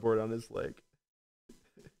of cardboard on his leg.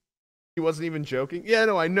 He wasn't even joking. Yeah,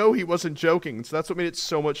 no, I know he wasn't joking, so that's what made it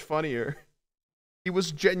so much funnier. He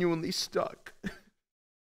was genuinely stuck.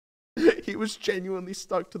 He was genuinely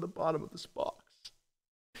stuck to the bottom of this box.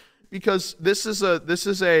 Because this is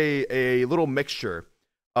a little mixture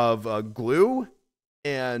of glue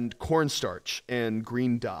and cornstarch and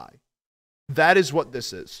green dye. That is what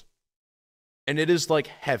this is. And it is like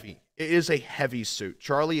heavy. It is a heavy suit.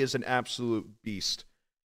 Charlie is an absolute beast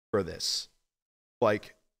for this.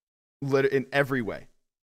 Like, in every way.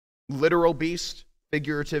 Literal beast,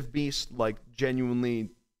 figurative beast, like genuinely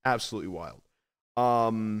absolutely wild.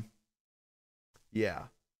 Yeah.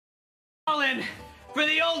 All in for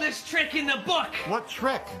the oldest trick in the book. What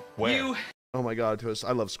trick? Where? Oh my god, Toast.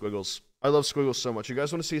 I love Squiggles. I love Squiggles so much. You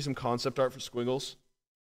guys want to see some concept art for Squiggles?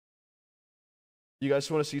 You guys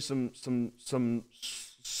want to see some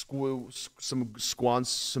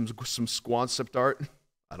squancept art?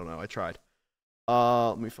 I don't know. I tried.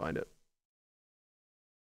 Let me find it.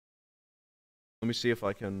 Let me see if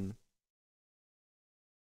I can.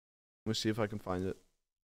 Let me see if I can find it.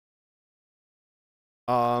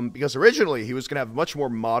 Because originally he was gonna have a much more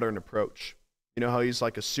modern approach. You know how he's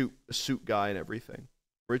like a suit guy and everything.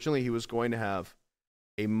 Originally he was going to have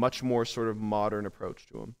a much more sort of modern approach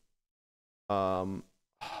to him. Where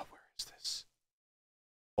is this?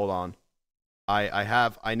 Hold on.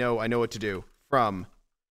 I know what to do. From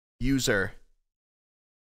user.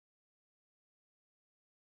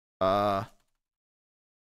 What?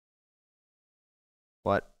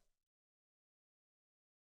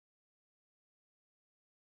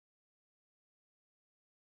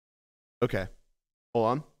 Okay. Hold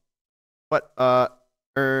on. What?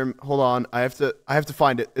 Hold on. I have to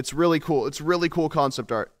find it. It's really cool. It's really cool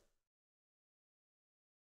concept art.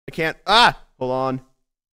 I can't. Hold on.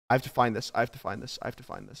 I have to find this. I have to find this. I have to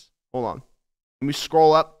find this. Hold on. Let me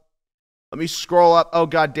scroll up. Let me scroll up. Oh,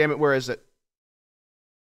 god damn it. Where is it?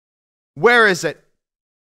 Where is it?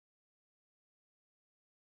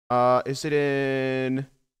 Is it in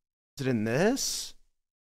this?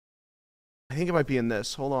 I think it might be in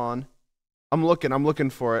this. Hold on. I'm looking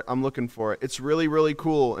for it. I'm looking for it. It's really, really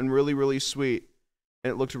cool and really, really sweet.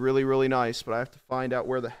 And it looked really, really nice, but I have to find out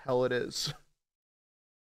where the hell it is.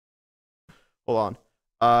 Hold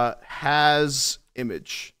on. Has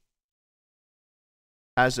image.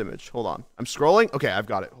 Has image. Hold on. I'm scrolling. Okay, I've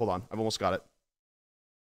got it. Hold on. I've almost got it.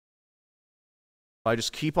 I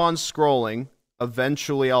just keep on scrolling.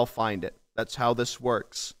 Eventually I'll find it. That's how this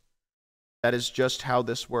works. That is just how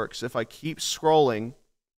this works. If I keep scrolling,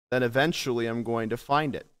 then eventually I'm going to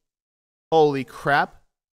find it. Holy crap.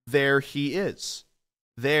 There he is.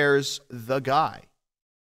 There's the guy.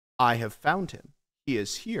 I have found him. He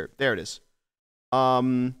is here. There it is.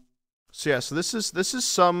 So yeah, so this is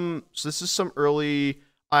some early.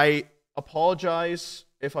 I apologize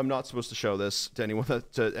if I'm not supposed to show this to anyone,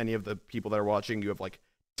 to any of the people that are watching. You have like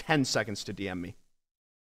 10 seconds to DM me.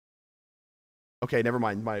 Okay, never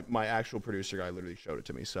mind. My actual producer guy literally showed it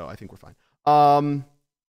to me, so I think we're fine.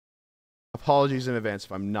 Apologies in advance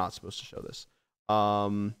if I'm not supposed to show this.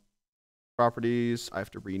 Properties. I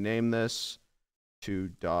have to rename this to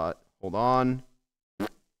dot. Hold on.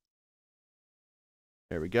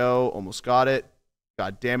 There we go. Almost got it.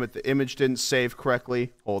 God damn it. The image didn't save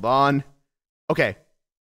correctly. Hold on. Okay.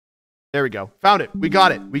 There we go. Found it. We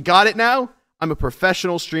got it. We got it now. I'm a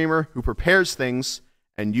professional streamer who prepares things,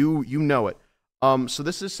 and you know it. So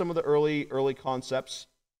this is some of the early concepts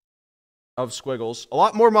of Squiggles. A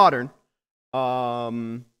lot more modern.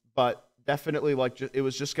 But definitely like it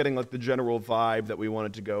was just getting like the general vibe that we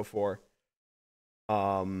wanted to go for.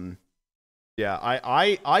 Yeah,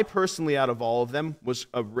 I personally, out of all of them, was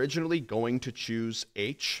originally going to choose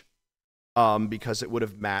H, because it would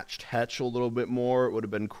have matched Hetch a little bit more. It would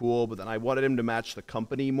have been cool, but then I wanted him to match the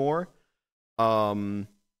company more. So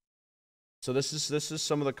this is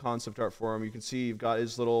some of the concept art for him. You can see you've got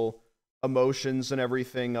his little emotions and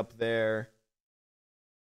everything up there.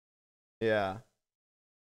 Yeah.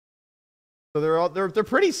 So they're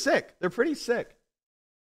pretty sick. They're pretty sick.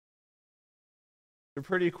 They're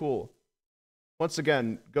pretty cool. Once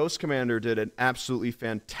again, Ghost Commander did an absolutely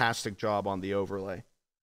fantastic job on the overlay.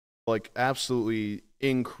 Like, absolutely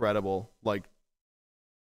incredible. Like,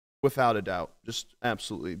 without a doubt. Just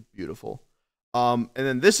absolutely beautiful. And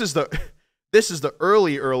then this is the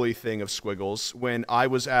early thing of Squiggles, when I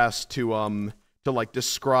was asked to like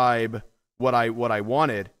describe what I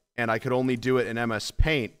wanted, and I could only do it in MS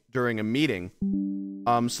Paint during a meeting.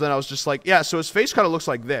 So then I was just like, yeah, so his face kind of looks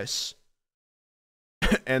like this.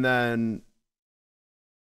 And then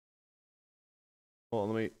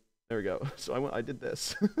there we go. So I did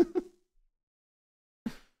this.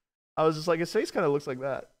 I was just like, his face kind of looks like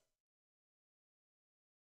that.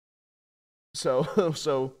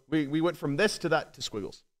 So we went from this to that to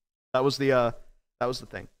Squiggles. That was the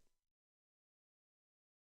thing.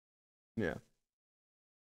 Yeah.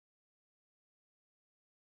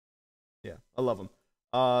 Yeah, I love them.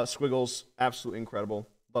 Squiggles, absolutely incredible.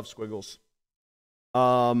 Love Squiggles.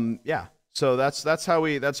 Yeah. So that's how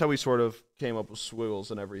we sort of came up with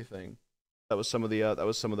Squiggles and everything. That was some of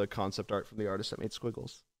the concept art from the artist that made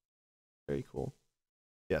Squiggles. Very cool.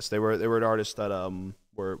 Yes, they were an artist that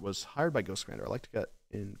was hired by Ghost Commander. I like to get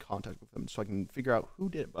in contact with them so I can figure out who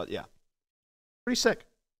did it. But yeah, pretty sick.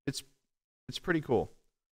 It's pretty cool.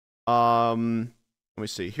 Let me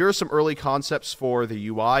see. Here are some early concepts for the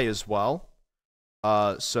UI as well.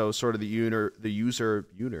 So sort of the user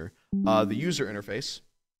interface.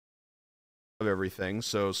 of everything.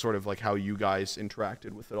 So sort of like how you guys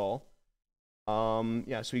interacted with it all.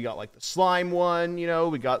 Yeah, so we got like the slime one, you know,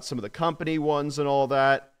 we got some of the company ones and all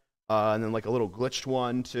that. And then like a little glitched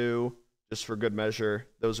one too, just for good measure.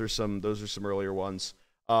 Those are some earlier ones.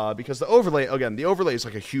 Because the overlay, again, the overlay is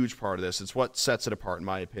like a huge part of this. It's what sets it apart in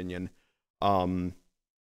my opinion.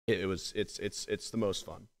 It's the most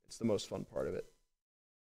fun. It's the most fun part of it.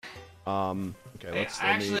 Okay,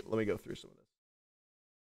 let me go through some of this.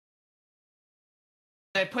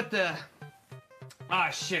 I put the... Ah,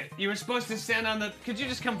 shit. You were supposed to stand on the... Could you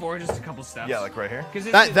just come forward just a couple steps? Yeah, like right here?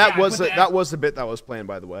 That was the bit that was planned,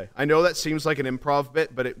 by the way. I know that seems like an improv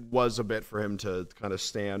bit, but it was a bit for him to kind of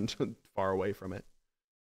stand far away from it.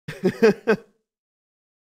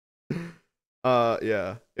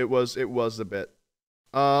 Yeah, it was a bit.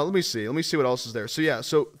 Let me see what else is there. So yeah,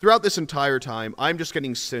 so throughout this entire time, I'm just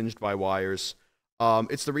getting singed by wires.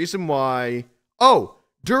 It's the reason why... Oh,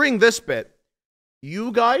 during this bit,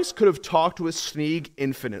 you guys could have talked with Sneeg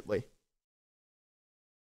infinitely.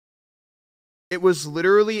 It was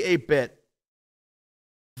literally a bit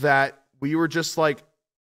that we were just like,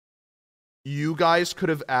 you guys could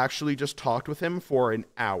have actually just talked with him for an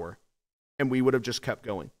hour, and we would have just kept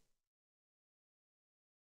going.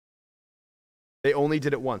 They only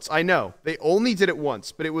did it once. I know, they only did it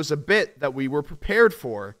once, but it was a bit that we were prepared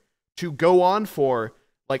for to go on for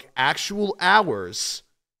like actual hours,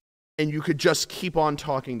 and you could just keep on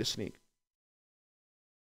talking to Sneeg.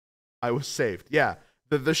 I was saved. Yeah,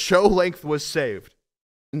 the show length was saved,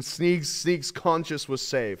 and Sneeg's conscience was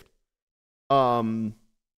saved. But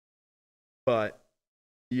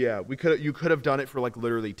yeah, you could have done it for like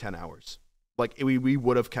literally 10 hours. Like we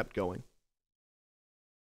would have kept going.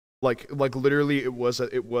 Like literally it was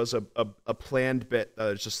a planned bit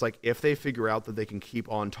that is just like, if they figure out that they can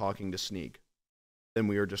keep on talking to Sneeg, then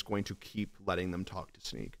we are just going to keep letting them talk to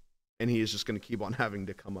Sneeg. And he is just going to keep on having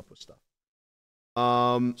to come up with stuff.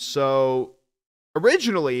 So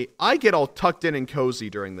originally I get all tucked in and cozy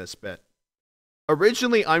during this bit.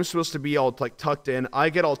 Originally I'm supposed to be all like tucked in. I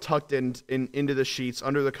get all tucked into the sheets,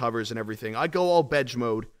 under the covers and everything. I go all bedge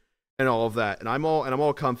mode and all of that, and I'm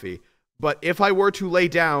all comfy. But if I were to lay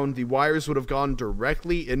down, the wires would have gone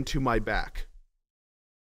directly into my back.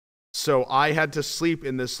 So I had to sleep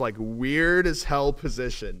in this like weird as hell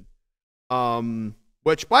position.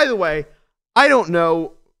 Which, by the way, I don't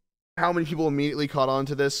know how many people immediately caught on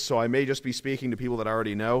to this, so I may just be speaking to people that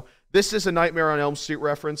already know. This is a Nightmare on Elm Street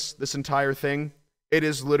reference, this entire thing. It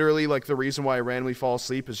is literally like the reason why I randomly fall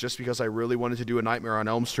asleep is just because I really wanted to do a Nightmare on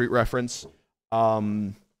Elm Street reference.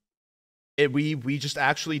 We just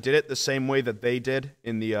actually did it the same way that they did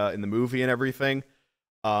in the movie and everything.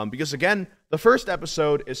 Because again, the first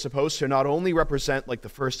episode is supposed to not only represent like the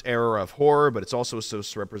first era of horror, but it's also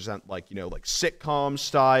supposed to represent like, you know, like sitcom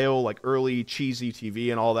style, like early cheesy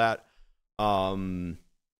TV and all that.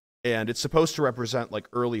 And it's supposed to represent like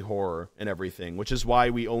early horror and everything, which is why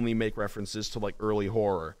we only make references to like early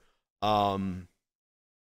horror. So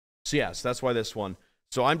yes, that's why this one.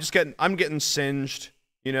 So I'm getting singed,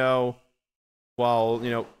 you know, while,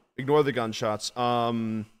 you know, ignore the gunshots.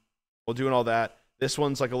 While doing all that. This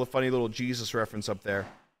one's like a funny little Jesus reference up there.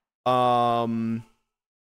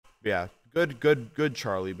 Yeah, good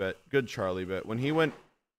Charlie bit. Good Charlie bit. When he went,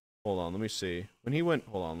 hold on, let me see. When he went,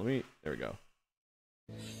 hold on, there we go.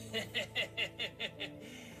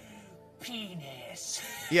 Penis.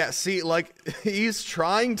 Yeah, see, like, he's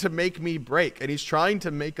trying to make me break, and he's trying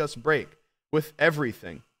to make us break with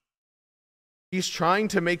everything. He's trying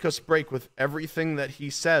to make us break with everything that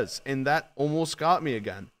he says, and that almost got me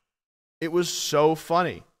again. It was so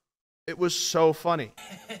funny. It was so funny.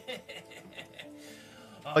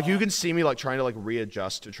 Like, you can see me, like, trying to, like,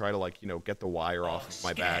 readjust to try to, like, you know, get the wire off of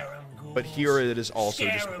my back. But here it is also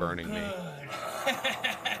just burning me.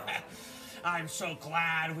 I'm so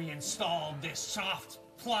glad we installed this soft,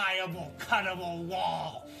 pliable, cuttable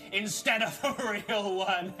wall instead of a real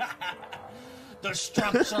one. The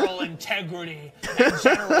structural integrity and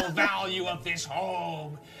general value of this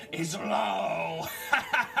home is low.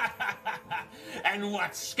 And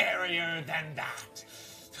what's scarier than that?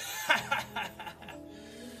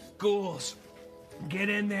 Ghouls, get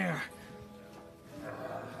in there.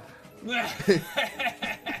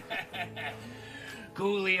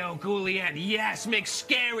 Ghoulio, Ghouliette, yes, make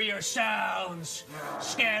scarier sounds.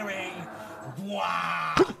 Scary.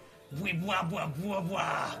 Blah. Blah, blah, blah,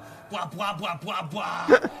 blah. Blah, blah, blah, blah, blah.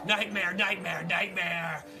 Nightmare, nightmare,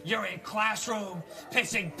 nightmare. You're in classroom,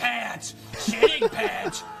 pissing pants, shitting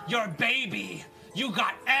pants. Your baby. You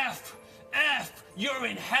got F. F. You're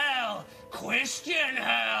in hell. Christian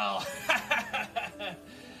hell.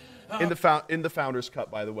 in the founder's cut,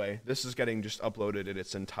 by the way, this is getting just uploaded in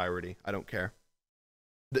its entirety. I don't care.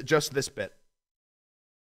 Just this bit.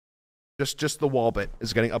 Just the wall bit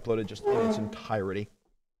is getting uploaded just in its entirety.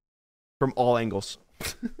 From all angles.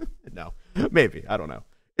 No. Maybe. I don't know.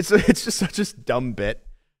 It's just such a dumb bit.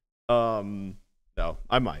 No,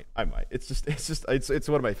 I might. It's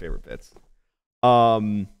one of my favorite bits.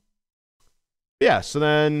 Yeah, so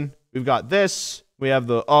then we've got this. We have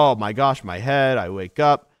the, oh my gosh, my head. I wake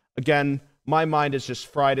up. Again, my mind is just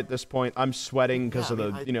fried at this point. I'm sweating because of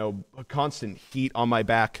the, constant heat on my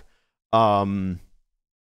back.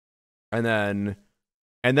 And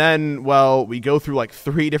then, well, we go through like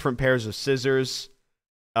 3 different pairs of scissors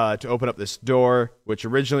to open up this door, which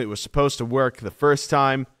originally was supposed to work the first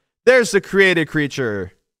time. There's the created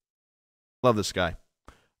creature. Love this guy.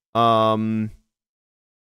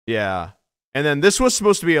 Yeah. And then this was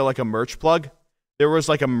supposed to be like a merch plug. There was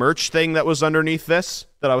like a merch thing that was underneath this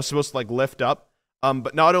that I was supposed to like lift up.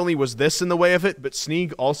 But not only was this in the way of it, but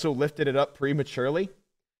Sneeg also lifted it up prematurely.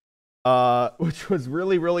 Which was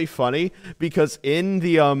really, really funny because in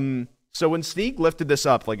the, so when Sneeg lifted this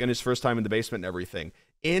up, like in his first time in the basement and everything,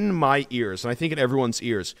 in my ears, and I think in everyone's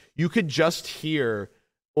ears, you could just hear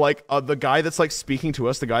like the guy that's like speaking to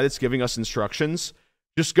us, the guy that's giving us instructions,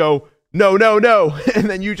 just go, no, no, no. And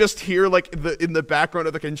then you just hear like in the background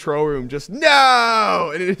of the control room, just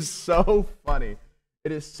no. And it is so funny.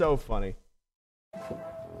 It is so funny.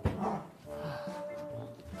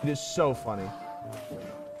 It is so funny.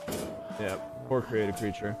 Yeah, poor creative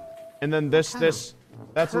creature. And then that's a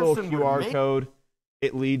little QR code.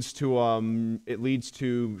 It leads to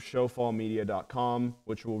showfallmedia.com,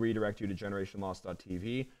 which will redirect you to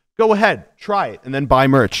generationlost.tv. Go ahead, try it, and then buy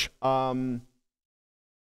merch.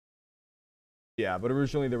 Yeah, but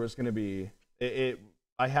originally there was gonna be I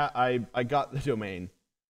got the domain.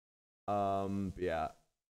 Yeah.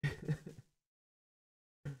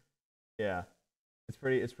 Yeah. It's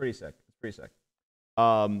pretty sick. It's pretty sick.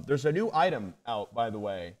 There's a new item out, by the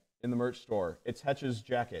way, in the merch store. It's Hetch's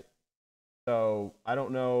jacket. So I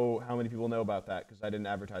don't know how many people know about that because I didn't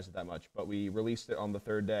advertise it that much, but we released it on the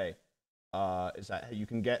 3rd day. Is that you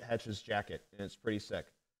can get Hetch's jacket, and it's pretty sick.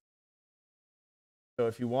 So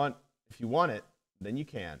if you want it, then you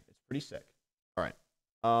can. It's pretty sick. All right.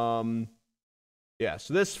 Yeah.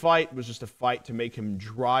 So this fight was just a fight to make him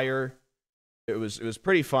drier. It was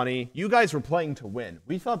pretty funny. You guys were playing to win.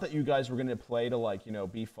 We thought that you guys were going to play to like,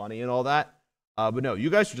 be funny and all that. But no, you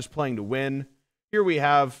guys were just playing to win. Here we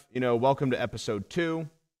have, welcome to episode 2,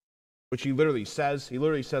 which he literally says. He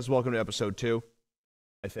literally says, welcome to episode 2,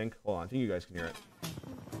 I think. Hold on, I think you guys can hear it.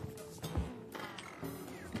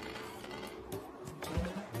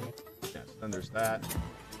 Yes, then there's that.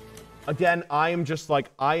 Again, I am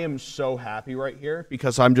so happy right here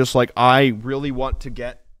because I'm just like, I really want to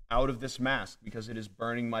get out of this mask because it is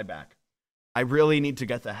burning my back. I really need to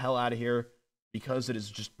get the hell out of here because it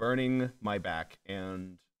is just burning my back.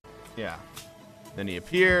 And yeah. Then he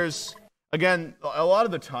appears. Again, a lot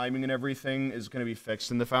of the timing and everything is going to be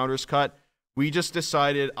fixed in the Founder's Cut. I just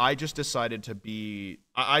decided to be...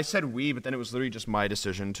 I said we, but then it was literally just my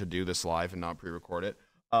decision to do this live and not pre-record it.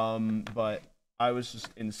 But I was just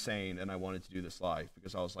insane, and I wanted to do this live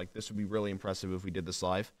because I was like, this would be really impressive if we did this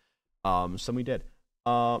live. So we did.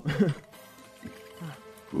 Good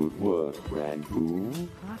work, Ranboo.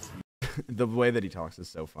 The way that he talks is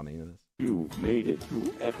so funny. You've made it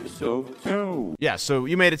to episode 2. Yeah, so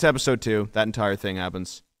you made it to episode 2. That entire thing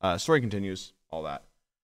happens. Story continues, all that.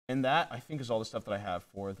 And that, I think, is all the stuff that I have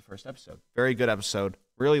for the first episode. Very good episode.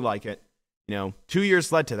 Really like it. 2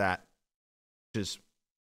 years led to that. Which is,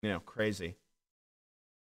 crazy.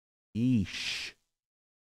 Yeesh.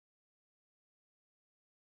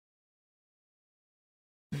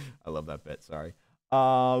 I love that bit, sorry.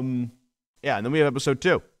 Yeah, and then we have episode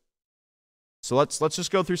 2. So let's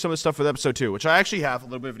just go through some of the stuff with episode 2, which I actually have a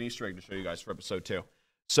little bit of an Easter egg to show you guys for episode 2.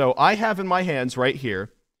 So I have in my hands right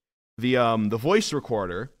here the voice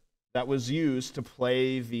recorder that was used to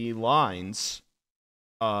play the lines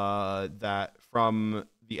that from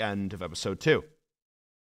the end of episode 2.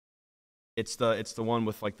 It's the one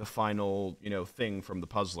with like the final thing from the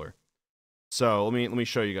puzzler. So let me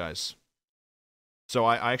show you guys. So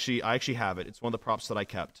I actually have it. It's one of the props that I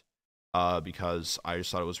kept because I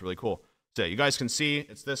just thought it was really cool. So you guys can see,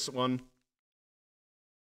 it's this one.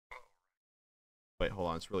 Wait, hold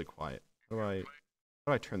on, it's really quiet. How do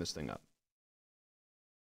I turn this thing up?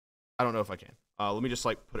 I don't know if I can. Let me just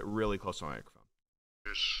put it really close to my microphone.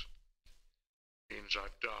 This means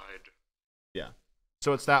I've died. Yeah.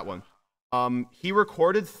 So it's that one. He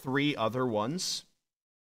recorded 3 other ones.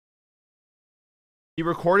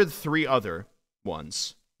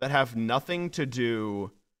 that have nothing to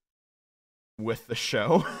do with the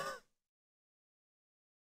show.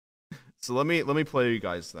 So let me play you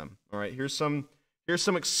guys them. All right, here's some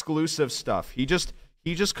exclusive stuff. He just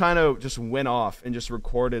kind of just went off and just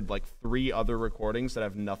recorded like 3 other recordings that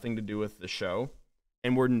have nothing to do with the show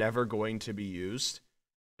and were never going to be used.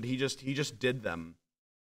 But he just did them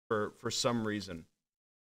for some reason.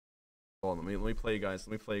 Hold on, let me play you guys.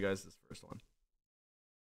 Let me play you guys this first one.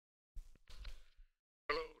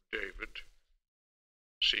 Hello, David.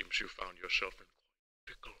 Seems you found yourself in quite a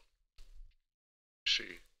pickle.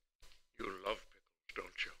 See, you love pickles,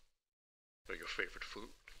 don't you? They're your favorite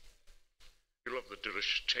food. You love the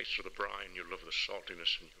delicious taste of the brine, you love the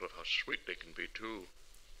saltiness, and you love how sweet they can be, too.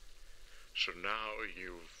 So now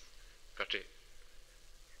you've got to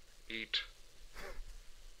eat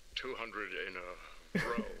 200 in a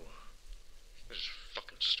row. This is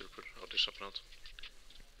fucking stupid. I'll do something else.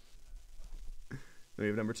 We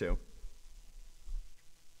have number 2.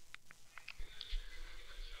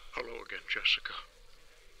 Hello again, Jessica.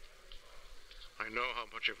 I know how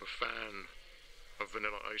much of a fan of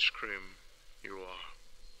vanilla ice cream you are.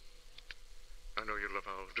 I know you love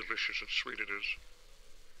how delicious and sweet it is.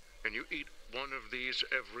 And you eat one of these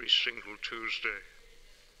every single Tuesday.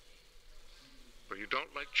 But you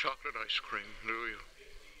don't like chocolate ice cream, do you?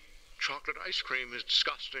 Chocolate ice cream is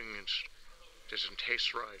disgusting and doesn't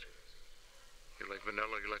taste right. You like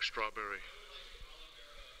vanilla, you like strawberry.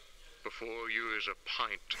 Before you is a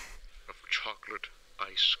pint of chocolate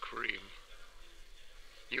ice cream.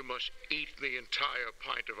 You must eat the entire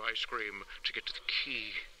pint of ice cream to get to the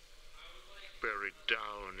key, buried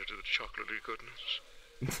down into the chocolatey goodness.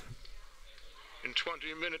 In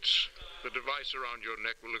 20 minutes, the device around your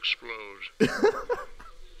neck will explode.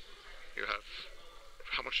 You have...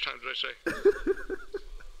 How much time did I say?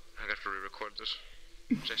 I have to re-record this.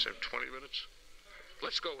 Did I say 20 minutes?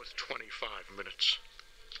 Let's go with 25 minutes.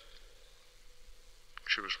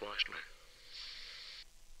 Choose wisely.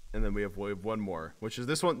 And then we have one more, which is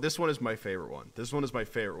this one. This one is my favorite one. This one is my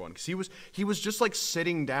favorite one because he was just like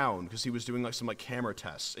sitting down because he was doing like some like camera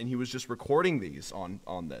tests and he was just recording these on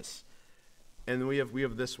this. And then we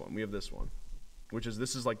have this one. We have this one, which is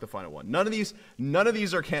this is like the final one. None of these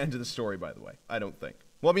are canon to the story, by the way. I don't think.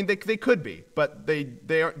 Well, I mean they could be, but they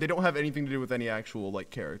don't have anything to do with any actual like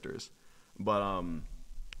characters. But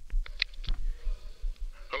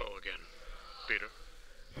Hello again, Peter.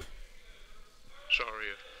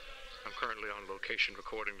 Sorry. I'm currently on location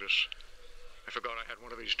recording this. I forgot I had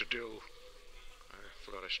one of these to do. I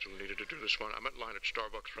forgot I still needed to do this one. I'm at line at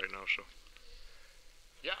Starbucks right now, so...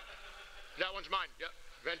 Yeah, that one's mine. Yeah,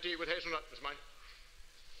 venti with hazelnut is mine.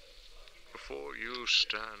 Before you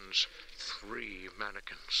stands 3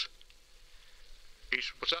 mannequins.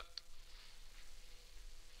 Each... What's that?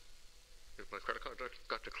 My credit card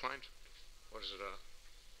got declined. What is it?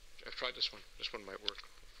 I've tried this one. This one might work.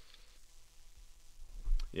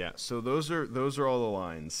 yeah, so those are all the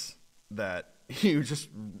lines that you just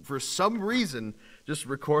for some reason just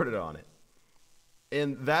recorded on it.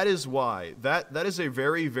 And that is why that is a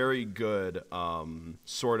very, very good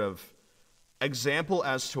sort of example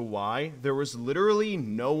as to why there was literally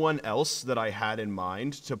no one else that I had in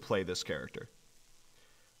mind to play this character.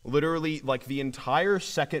 Literally, like the entire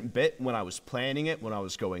second bit when I was planning it, when I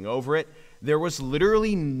was going over it, there was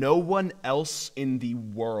literally no one else in the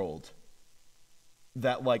world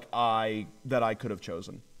that I could have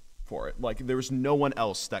chosen for it. Like there was no one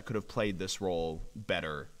else that could have played this role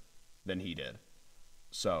better than he did.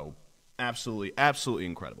 So, absolutely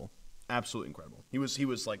incredible. Absolutely incredible. He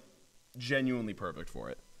was like genuinely perfect for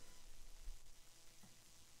it.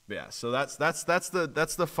 But yeah, so that's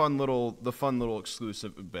the fun little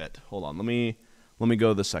exclusive bit. Hold on. Let me go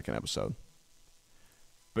to the second episode.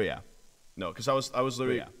 But yeah. No, because I was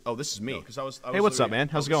literally. Yeah. Oh, this is me. Because I was. Hey, what's up, man?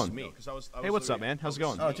 How's it going? Hey, what's up, man? How's it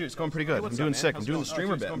going? Oh, dude, it's going pretty good. I'm doing sick. I'm doing the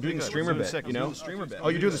streamer bit. I'm doing the streamer bit. You know? Oh,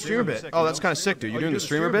 you're doing the streamer bit. Oh, that's kind of sick, dude. You're doing the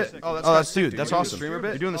streamer bit. Oh, that's dude. That's awesome.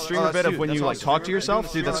 You're doing the streamer bit of when you like talk to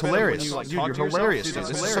yourself, dude. That's hilarious. Dude, you're hilarious, dude.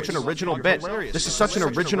 This is such an original bit. This is such an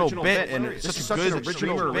original bit, and it's such a good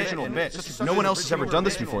original bit. No one else has ever done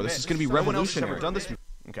this before. This is gonna be revolutionary.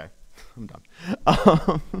 Okay, I'm done.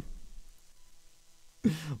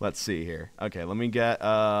 Let's see here. Okay, let me get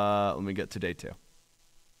to day 2.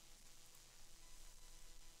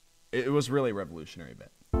 It was really a revolutionary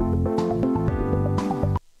bit.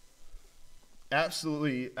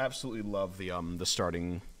 Absolutely love the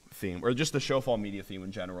starting theme, or just the Showfall Media theme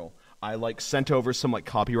in general. I like sent over some like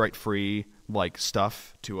copyright free like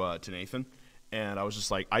stuff to Nathan, and I was just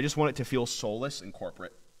like, I just want it to feel soulless and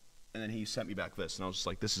corporate. And then he sent me back this, and I was just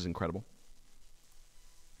like, this is incredible.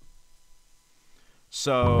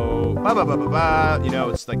 So, you know,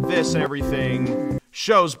 it's like this and everything.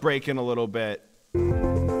 Show's breaking a little bit.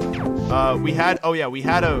 We had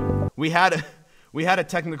a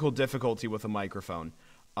technical difficulty with a microphone.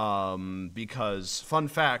 Because, fun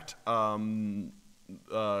fact, Germa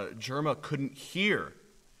couldn't hear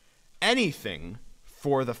anything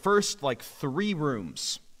for the first, like, 3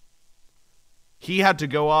 rooms. He had to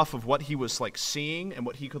go off of what he was, like, seeing and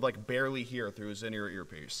what he could, like, barely hear through his in-ear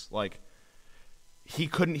earpiece. Like, he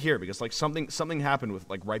couldn't hear because, like, something happened with,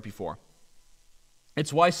 like, right before.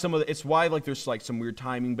 It's why like, there's, like, some weird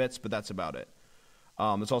timing bits, but that's about it.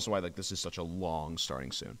 It's also why, like, this is such a long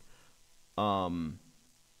starting soon.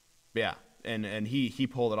 Yeah, and he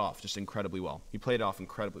pulled it off just incredibly well. He played it off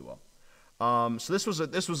incredibly well. So this was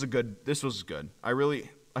good. I really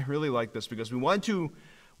like this because we wanted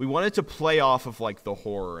to play off of, like, the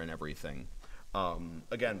horror and everything.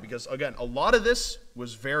 Because a lot of this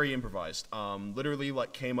was very improvised. Literally,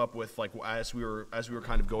 like, came up with, like, as we were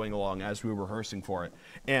kind of going along, as we were rehearsing for it.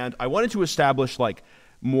 And I wanted to establish, like,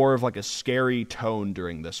 more of, like, a scary tone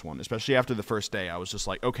during this one, especially after the first day. I was just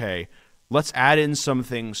like, okay, let's add in some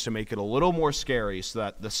things to make it a little more scary so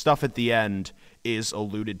that the stuff at the end is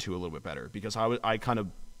alluded to a little bit better. Because I kind of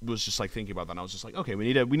was just, like, thinking about that, and I was just like, okay,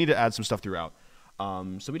 we need to add some stuff throughout.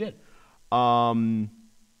 So we did.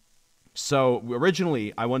 So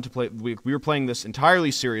originally I wanted to play. We were playing this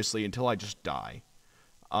entirely seriously until I just die.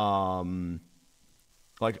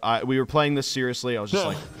 We were playing this seriously. I was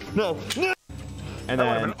just no. And that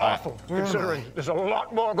then would have been awful, considering there's a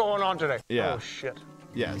lot more going on today. Yeah. Oh shit.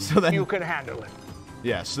 Yeah. So then you can handle it.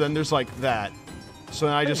 Yeah. So then there's, like, that. So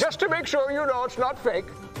then I just to make sure you know it's not fake.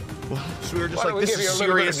 So we were just like, this is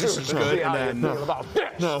serious. This is good. And then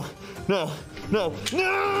No.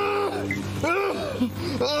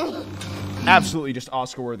 Absolutely just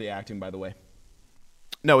Oscar-worthy acting, by the way.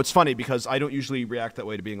 No, it's funny because I don't usually react that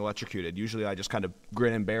way to being electrocuted. Usually I just kind of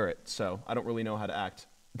grin and bear it, so I don't really know how to act.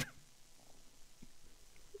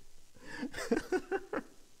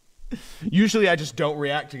 Usually I just don't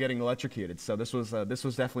react to getting electrocuted, so this was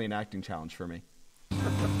definitely an acting challenge for me.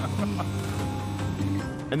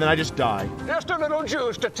 And then I just die. Just a little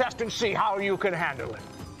juice to test and see how you can handle it.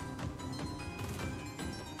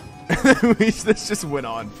 This just went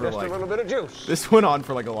on for just a little bit of juice. This went on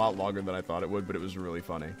for, like, a lot longer than I thought it would, but it was really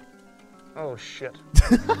funny. Oh shit.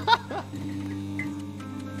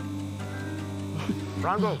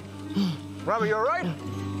 Ranboo, you all right?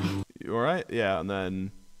 You all right? Yeah, and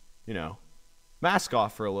then, you know, mask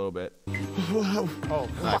off for a little bit.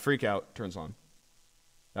 Oh, freak out turns on.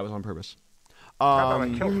 That was on purpose. That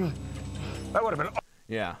would have been.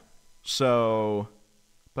 Yeah. So,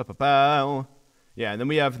 yeah, and then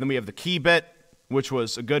we have the key bit, which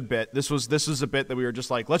was a good bit. This was a bit that we were just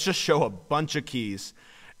like, let's just show a bunch of keys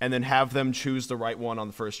and then have them choose the right one on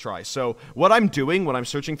the first try. So what I'm doing when I'm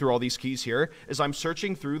searching through all these keys here is I'm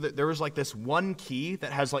searching through there was, like, this one key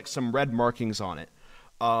that has, like, some red markings on it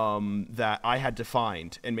that I had to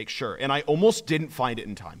find and make sure. And I almost didn't find it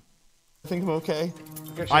in time. I think I'm okay.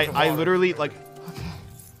 I literally,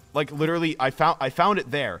 literally, I found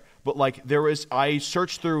it there, but, like, I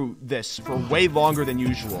searched through this for way longer than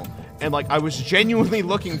usual, and, like, I was genuinely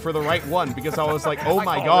looking for the right one because I was like, oh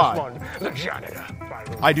my god, the janitor.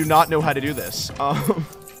 I do not know how to do this.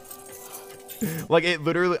 Like, it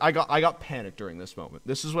literally, I got panicked during this moment.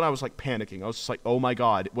 This is when I was, like, panicking. I was just like, oh my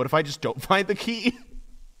god, what if I just don't find the key?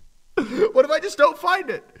 What if I just don't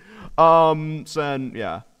find it? So then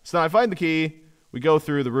I find the key. We go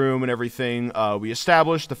through the room and everything. We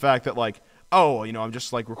establish the fact that, like, oh, you know, I'm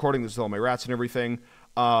just, like, recording this with all my rats and everything.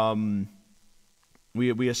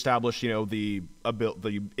 We establish, you know, the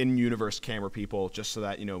in-universe camera people just so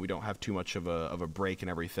that, you know, we don't have too much of a break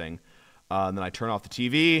and everything. And then I turn off the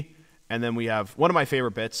TV, and then we have one of my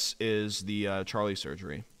favorite bits is the Charlie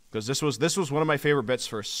surgery, because this was one of my favorite bits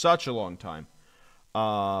for such a long time.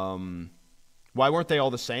 Why weren't they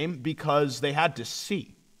all the same? Because they had to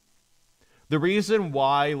see. The reason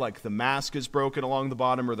why, like, the mask is broken along the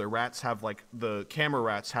bottom, or the camera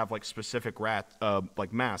rats have, like, specific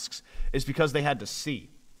masks, is because they had to see.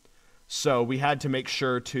 So we had to make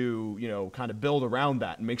sure to, you know, kind of build around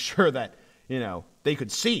that and make sure that, you know, they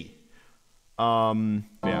could see. Yeah.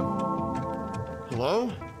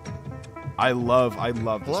 Hello? I love this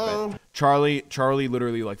Hello? bit. Charlie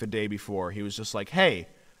literally, like, the day before, he was just like, hey,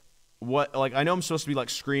 what, like, I know I'm supposed to be, like,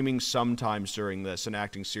 screaming sometimes during this and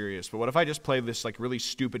acting serious, but what if I just play this, like, really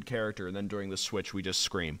stupid character and then during the switch we just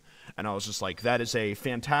scream? And I was just like, that is a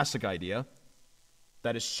fantastic idea.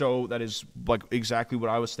 That is like exactly what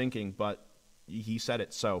I was thinking, but he said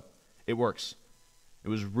it, so it works. It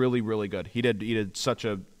was really, really good. He did such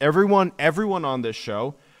a everyone on this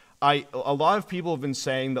show. A lot of people have been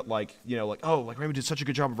saying that like Ranboo did such a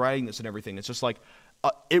good job of writing this and everything. It's just like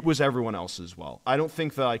it was everyone else as well. I don't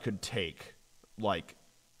think that I could take like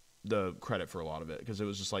the credit for a lot of it because it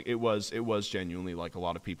was just like it was genuinely like a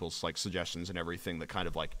lot of people's like suggestions and everything that kind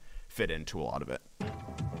of like fit into a lot of it.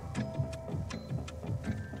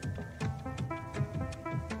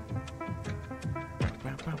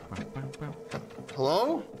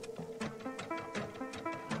 Hello?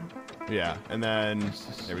 Yeah, and then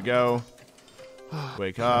there we go.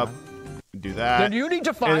 Wake up. Do that. Then you need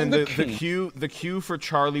to find and the key. The cue for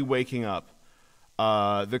Charlie waking up.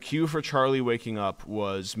 The cue for Charlie waking up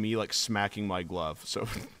was me like smacking my glove. So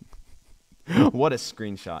what a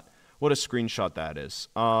screenshot. What a screenshot that is.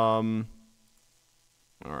 All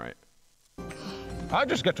right. I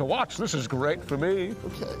just get to watch. This is great for me.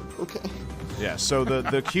 Okay. Yeah, so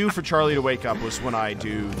the cue for Charlie to wake up was when I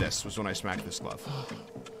do this, was when I smack this glove.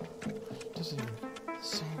 Doesn't even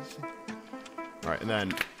say anything. All right, and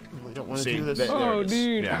then really don't want to do this. Oh,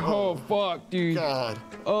 dude. Yeah. Oh, fuck, dude. God.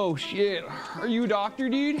 Oh, shit. Are you a doctor,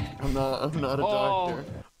 dude? I'm not a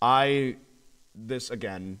doctor. This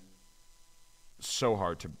again, so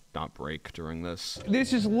hard to not break during this.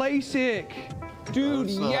 This is LASIK. Dude,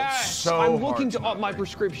 yes. So I'm looking hard to to up my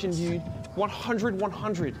prescription, dude.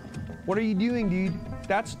 100. What are you doing, dude?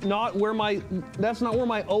 That's not where my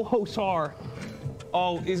ojos are.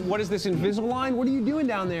 Oh, what is this, Invisalign? What are you doing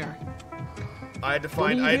down there? I had to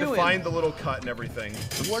find the little cut and everything.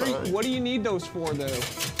 What do you need those for, though?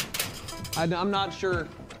 I'm not sure.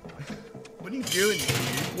 What are you doing, dude?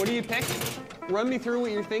 What are you picking? Run me through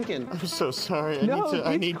what you're thinking. I'm so sorry.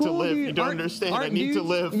 I need cool, to live. dude. You don't understand. I need to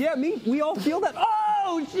live. Yeah, we all feel that.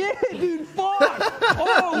 Oh, shit, dude, fuck.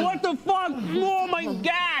 Oh, what the fuck? Oh, my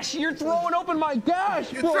gosh. You're throwing open my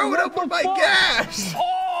gash. You're throwing open my gash.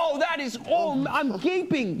 Oh, I'm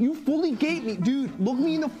gaping. You fully gaped me. Dude, look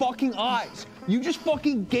me in the fucking eyes. You just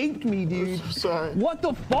fucking gaped me, dude. I'm so sorry. What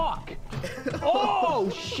the fuck? Oh,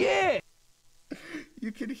 shit.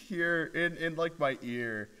 You could hear in like my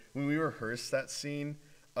ear when we rehearsed that scene,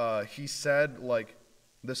 he said like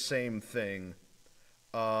the same thing.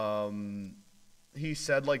 He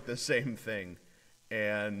said like the same thing,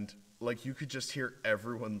 and like you could just hear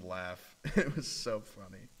everyone laugh. It was so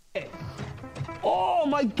funny. Oh,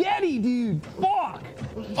 my Getty, dude. Fuck.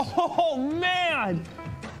 Oh, man.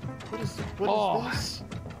 What is this?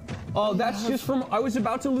 Oh, that's just from, I was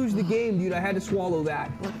about to lose the game, dude. I had to swallow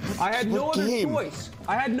that. I had no other choice.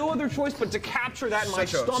 I had no other choice but to capture that in my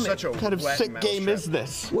stomach. Such a What kind of sick game is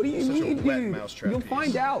this? What do you mean, dude? Mousetrap You'll piece.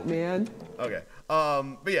 find out, man. Okay.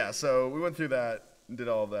 But yeah, so we went through that, did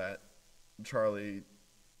all that. Charlie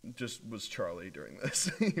just was Charlie during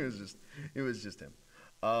this. It was just him.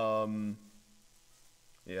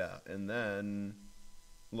 Yeah, and then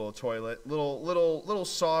little toilet, little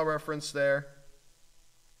Saw reference there.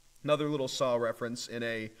 Another little Saw reference in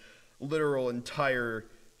a literal entire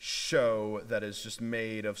show that is just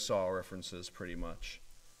made of Saw references, pretty much.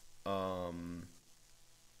 We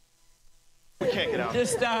can't get out.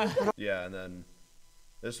 Yeah, and then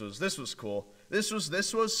this was cool. This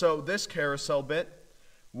carousel bit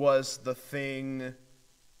was the thing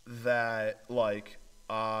that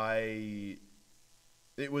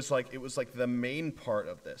it was like the main part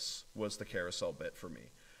of this was the carousel bit for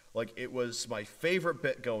me. Like, it was my favorite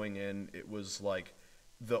bit going in. It was like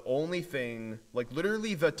the only thing, like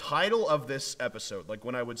literally the title of this episode, like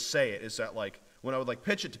when I would say it, is that like when I would like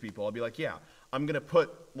pitch it to people, I'd be like, yeah, I'm gonna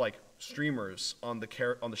put like streamers on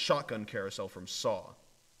the shotgun carousel from Saw,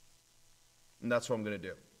 and that's what I'm gonna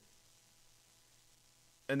do.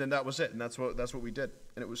 And then that was it, and that's what we did,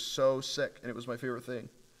 and it was so sick, and it was my favorite thing.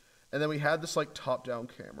 And then we had this like top-down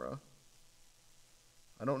camera.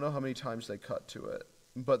 I don't know how many times they cut to it,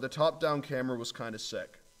 but the top-down camera was kind of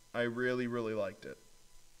sick. I really, really liked it.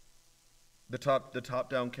 The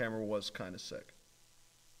top-down camera was kind of sick.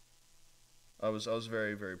 I was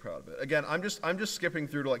very, very proud of it. Again, I'm just skipping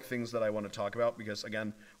through to like things that I want to talk about because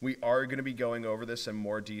again, we are going to be going over this in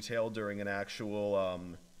more detail during an actual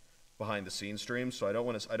behind the scenes stream, so I don't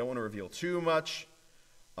want to reveal too much.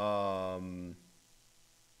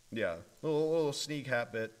 Yeah, little sneak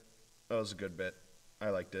hat bit. That was a good bit. I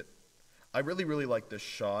liked it. I really, really like this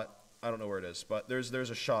shot. I don't know where it is, but there's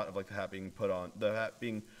a shot of like the hat being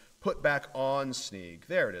put back on Sneak.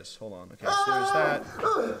 There it is. Hold on. Okay, so there's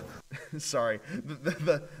that. Sorry,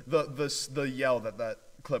 the yell that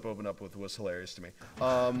clip opened up with was hilarious to me.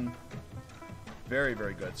 Very,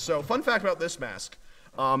 very good. So, fun fact about this mask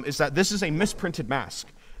is that this is a misprinted mask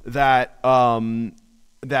that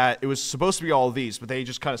that it was supposed to be all of these, but they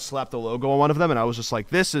just kind of slapped the logo on one of them, and I was just like,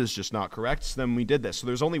 this is just not correct. So then we did this. So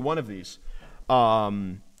there's only one of these.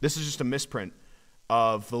 This is just a misprint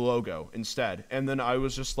of the logo instead. And then I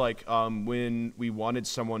was just like, when we wanted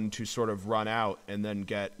someone to sort of run out and then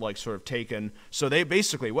get like sort of taken. So they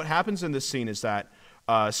basically, what happens in this scene is that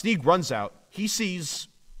Sneak runs out. He sees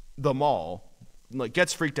the mall, like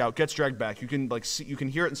gets freaked out, gets dragged back. You can like see, you can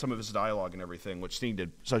hear it in some of his dialogue and everything, which Sneak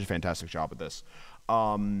did such a fantastic job with this.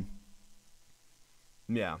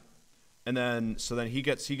 Yeah. And then, so then he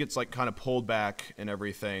gets like kind of pulled back and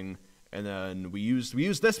everything. And then we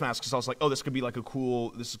used this mask because I was like, oh, this could be a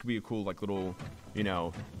cool like little, you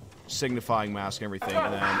know, signifying mask and everything.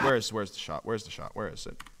 And then where's the shot? Where's the shot? Where is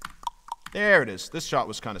it? There it is. This shot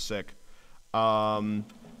was kind of sick.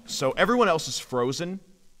 So everyone else is frozen.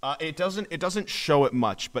 It doesn't show it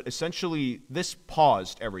much, but essentially this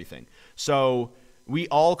paused everything. So we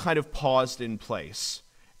all kind of paused in place.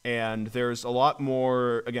 And there's a lot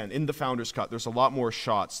more, again, in the Founder's Cut, there's a lot more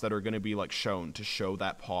shots that are going to be like shown to show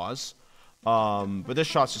that pause. But this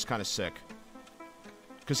shot's just kind of sick.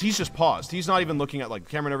 Because he's just paused. He's not even looking at like the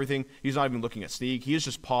camera and everything. He's not even looking at Sneak. He is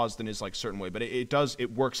just paused in his like certain way. But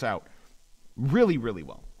it works out really, really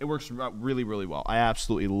well. It works out really, really well. I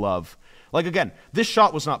absolutely love, like, again, this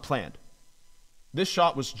shot was not planned. This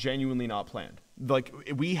shot was genuinely not planned. Like,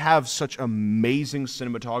 we have such amazing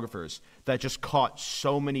cinematographers that just caught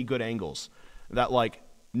so many good angles that, like,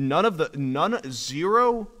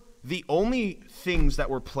 the only things that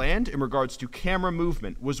were planned in regards to camera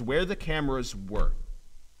movement was where the cameras were.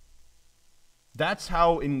 That's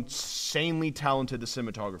how insanely talented the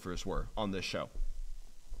cinematographers were on this show.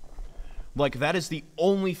 Like, that is the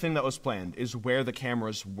only thing that was planned, is where the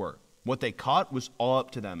cameras were. What they caught was all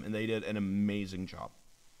up to them, and they did an amazing job.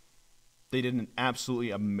 They did an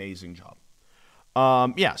absolutely amazing job.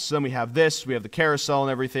 Yeah, so then we have this. We have the carousel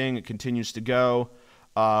and everything. It continues to go.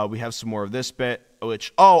 We have some more of this bit,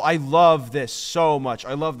 which, oh, I love this so much.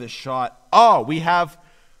 I love this shot. Oh, we have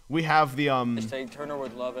the Turner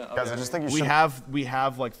would love it. Guys, I just think we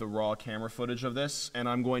have like the raw camera footage of this, and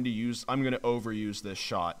I'm going to overuse this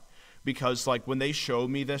shot because like when they showed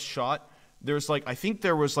me this shot, there's like, I think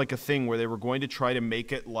there was like a thing where they were going to try to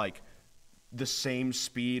make it like the same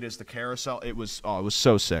speed as the carousel. It was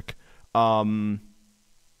so sick. Yeah,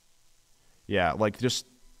 like just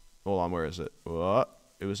hold on, where is it?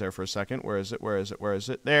 It was there for a second. Where is it? Where is it? Where is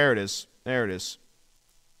it? There it is. There it is.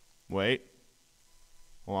 Wait.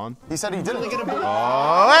 Hold on. He said he didn't.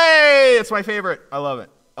 Oh, hey! It's my favorite. I love it.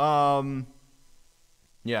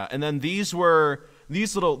 Yeah, and then these little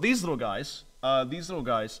guys.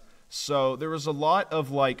 So there was a lot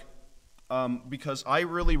of like, because I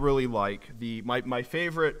really, really like my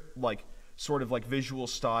favorite like sort of like visual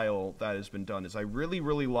style that has been done is I really,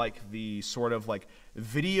 really like the sort of like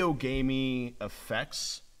video gamey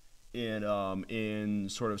effects in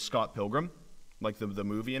sort of Scott Pilgrim, like the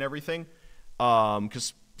movie and everything.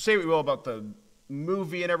 Because say what you will about the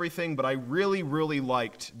movie and everything, but I really, really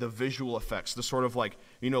liked the visual effects, the sort of like,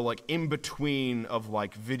 you know, like in between of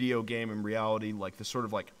like video game and reality, like the sort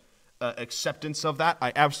of like acceptance of that.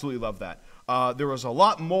 I absolutely love that. There was a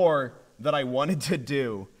lot more that I wanted to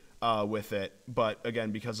do with it, but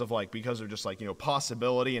again, because of just like, you know,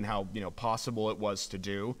 possibility and how, you know, possible it was to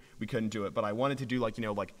do, we couldn't do it. But I wanted to do like, you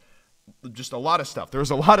know, like just a lot of stuff. There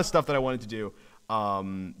was a lot of stuff that I wanted to do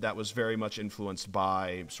that was very much influenced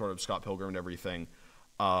by sort of Scott Pilgrim and everything,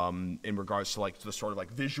 in regards to like the sort of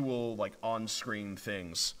like visual, like on-screen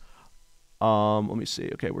things. Let me see.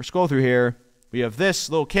 Okay, we're scrolling through here. We have this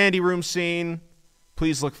little candy room scene.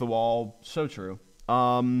 Please lick the wall. So true.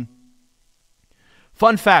 Fun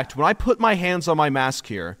fact, when I put my hands on my mask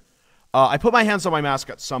here, I put my hands on my mask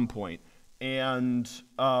at some point, and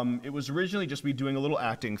it was originally just me doing a little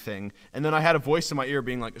acting thing, and then I had a voice in my ear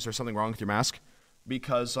being like, is there something wrong with your mask?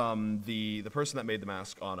 Because the person that made the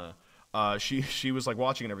mask, Anna, she was like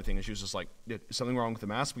watching and everything, and she was just like, is something wrong with the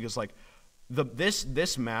mask? Because like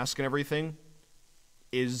this mask and everything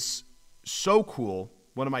is so cool.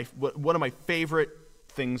 One of my favorite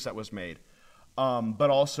things that was made. But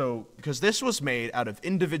also because this was made out of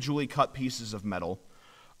individually cut pieces of metal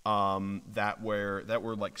that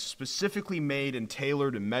were like specifically made and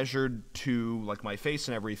tailored and measured to like my face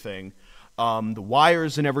and everything, the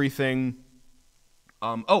wires and everything.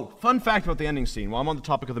 Oh, fun fact about the ending scene, while I'm on the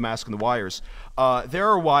topic of the mask and the wires, there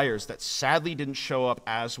are wires that sadly didn't show up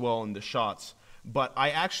as well in the shots, but I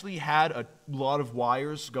actually had a lot of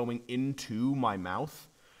wires going into my mouth.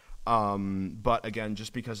 But again,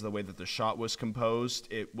 just because of the way that the shot was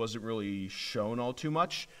composed, it wasn't really shown all too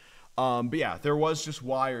much. But yeah, there was just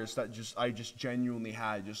wires that I just genuinely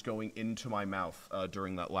had just going into my mouth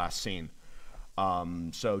during that last scene.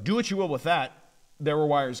 So do what you will with that. There were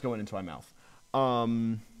wires going into my mouth.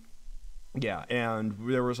 Yeah, and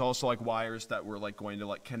there was also like wires that were like going to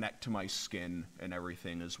like connect to my skin and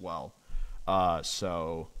everything as well.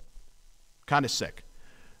 So kind of sick.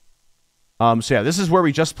 So yeah, this is where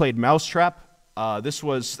we just played Mousetrap. This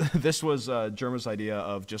was Germa's idea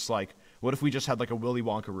of just like, what if we just had like a Willy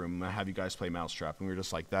Wonka room and have you guys play Mousetrap? And we were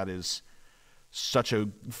just like, that is such a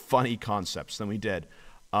funny concept. So then we did.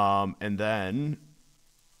 And then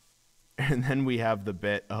we have the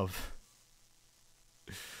bit of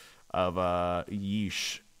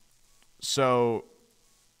yeesh. So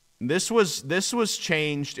this was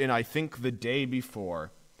changed in I think the day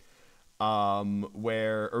before,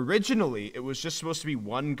 where originally it was just supposed to be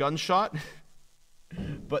one gunshot,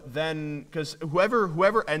 but then because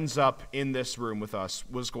whoever ends up in this room with us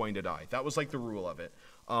was going to die. That was like the rule of it.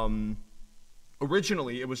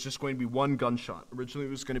 Originally it was just going to be one gunshot. Originally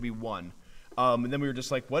it was going to be one, and then we were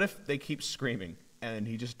just like, what if they keep screaming and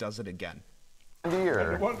he just does it again?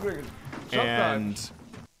 Sometimes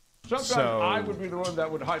I would be the one that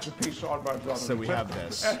would hide the piece on my brother. So we have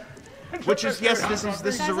this, which is this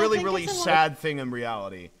is a really sad thing in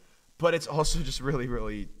reality, but it's also just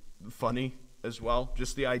really funny as well.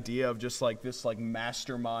 Just the idea of just like this like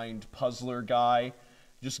mastermind puzzler guy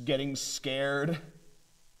just getting scared.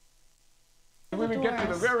 We get to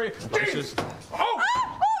the very. Oh!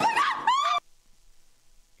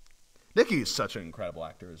 Nikki is such an incredible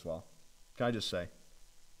actor as well. Can I just say,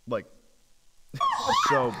 like,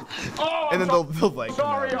 so. Oh, and then they'll like.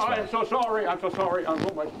 Sorry, I'm so sorry. I'm so sorry. Oh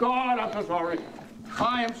my God, I'm so sorry.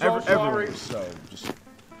 I am so sorry. Everyone was so just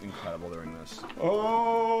incredible during this.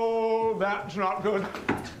 Oh, that's not good.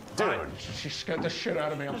 Dude, she scared the shit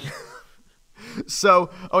out of me.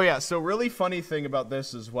 So really funny thing about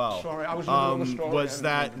this as well. Sorry, I was in the middle of the story. Was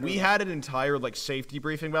that we had an entire like safety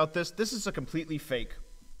briefing about this. This is a completely fake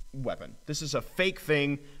weapon. This is a fake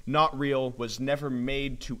thing, not real, was never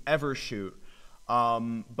made to ever shoot.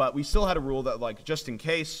 But we still had a rule that like just in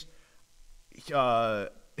case, like I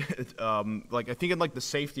think in like the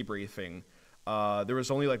safety briefing, there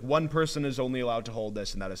was only like one person is only allowed to hold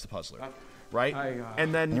this, and that is the puzzler. Right?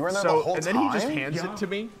 And then you were there the whole and then he just hands it to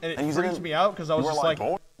me, and it freaks me out because I was just like,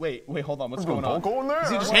 wait, hold on, what's going on? Because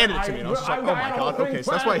he just handed it to me, and I was just like, oh my God, okay,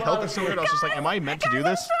 so that's why I held it so weird. I was just like, am I meant to do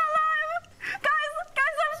this?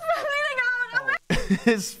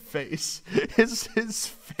 His face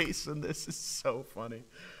in this is so funny.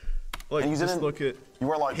 Like, just look at you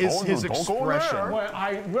were like, his expression.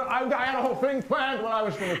 I had a whole thing planned when I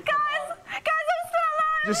was going to. Guys, I'm still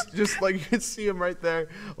alive. Just like you can see him right there.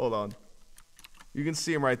 Hold on, you can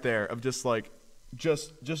see him right there of just like,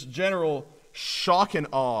 just general shock and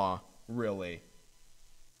awe, really.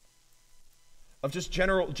 Of just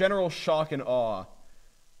general shock and awe,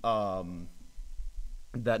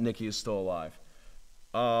 that Nikki is still alive.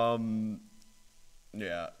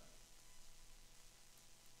 Yeah.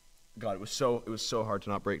 God, it was so hard to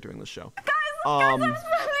not break during the show. Guys, I'm bleeding out.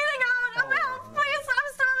 Please,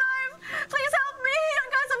 I'm still alive. Please help me.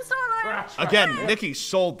 Guys, I'm still alive. Again, Nikki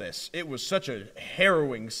sold this. It was such a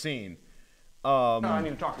harrowing scene. No, I need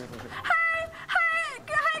to talk to you. Hey,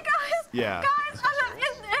 guys. Yeah. Guys,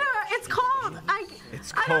 it's cold.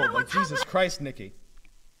 It's cold. Like Jesus Christ, Nikki.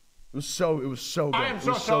 It was so good. I am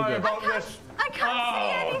so sorry about this. I can't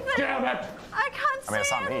see anything. Damn it. I can't see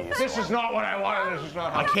it's not me. anything. This is not what I wanted. This is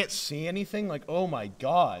not how I can't see anything? Like, oh my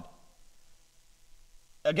God.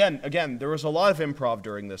 Again, there was a lot of improv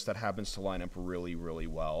during this that happens to line up really, really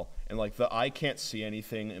well. And like the I can't see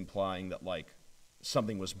anything implying that like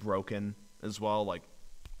something was broken as well. Like,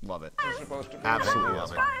 love it. Absolutely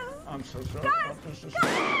love it. I'm so sorry.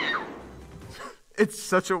 It's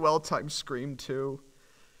such a well-timed scream too.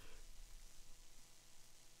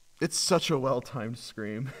 It's such a well-timed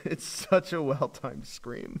scream. It's such a well-timed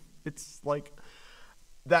scream. It's like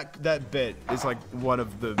that bit is like one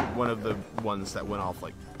of the ones that went off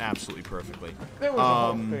like absolutely perfectly. There was a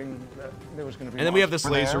whole thing that there was going to be. And then we have this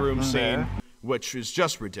laser room scene, which is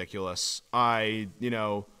just ridiculous.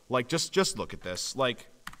 Like just look at this. Like,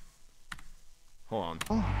 hold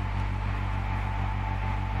on.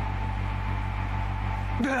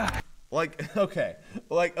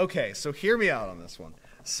 Okay, so hear me out on this one.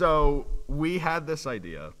 So we had this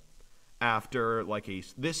idea after like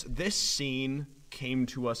this scene came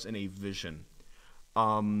to us in a vision.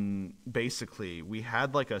 Basically, we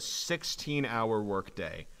had like a 16-hour work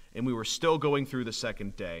day, and we were still going through the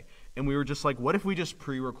second day, and we were just like, what if we just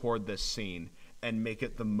pre-record this scene and make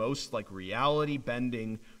it the most like reality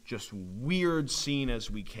bending, just weird scene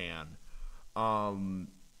as we can. And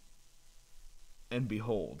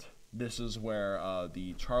behold, this is where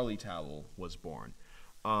the Charlie Towel was born.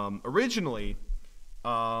 Originally,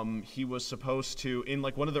 he was supposed to, in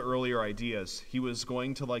like one of the earlier ideas, he was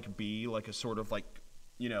going to like be like a sort of like,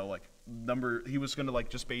 you know, like he was going to like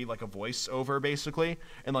just be like a voiceover basically,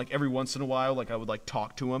 and like every once in a while like I would like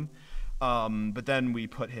talk to him. But then we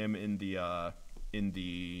put him in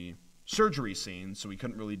the surgery scene, so we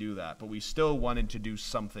couldn't really do that, but we still wanted to do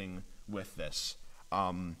something with this.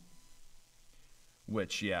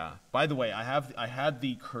 Which, yeah. By the way, I had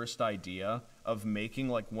the cursed idea of making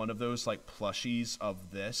like one of those like plushies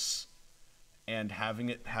of this and having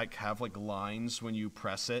it have like lines when you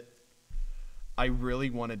press it. I really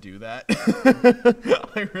want to do that.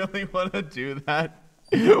 I really want to do that.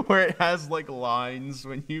 Where it has like lines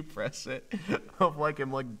when you press it of like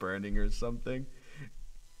him like burning or something.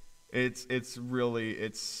 It's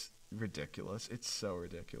ridiculous. It's so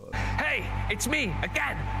ridiculous. Hey, it's me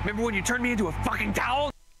again. Remember when you turned me into a fucking towel?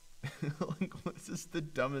 Like, this is the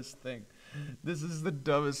dumbest thing. This is the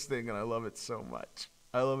dumbest thing, and I love it so much.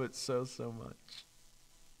 I love it so much.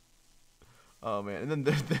 Oh man, and then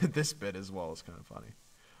this bit as well is kind of funny.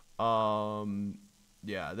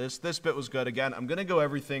 Yeah, this bit was good. Again, I'm gonna go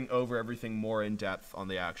over everything more in depth on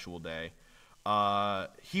the actual day.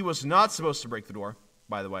 He was not supposed to break the door,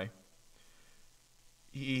 by the way.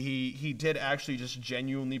 He did actually just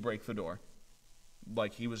genuinely break the door.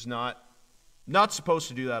 Like, he was not supposed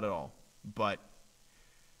to do that at all. But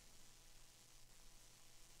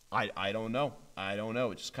I don't know. I don't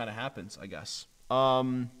know. It just kind of happens, I guess.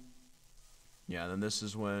 Yeah. Then this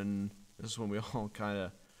is when we all kind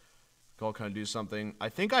of do something. I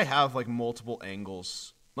think I have like multiple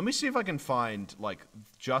angles. Let me see if I can find like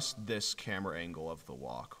just this camera angle of the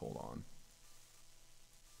walk. Hold on.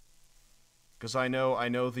 Because I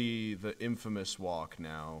know the infamous walk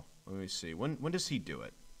now. Let me see. When does he do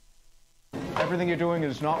it? Everything you're doing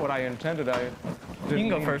is not what I intended. You can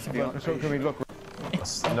go first. So can we look?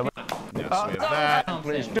 Yes, we have that.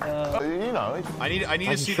 You know, I need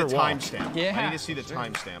to see the timestamp. Yeah. I need to see the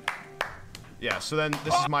timestamp. Yeah. So then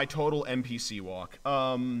this is my total NPC walk.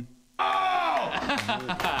 Oh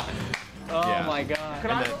Yeah. My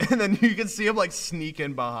god. And then you can see him like sneak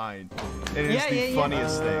in behind. And it's the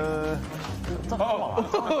funniest thing.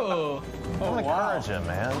 Oh, encourage him,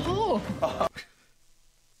 man.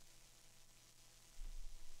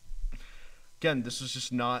 Again, this was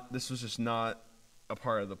just not a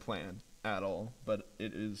part of the plan at all, but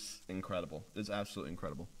it is incredible. It's absolutely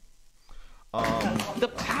incredible.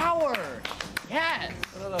 The power! Yes!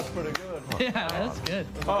 Oh, that's pretty good. Yeah, that's good.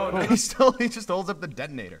 Oh, no, he just holds up the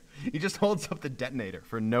detonator. He just holds up the detonator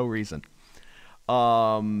for no reason.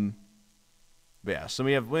 But yeah, so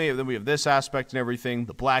we have this aspect and everything.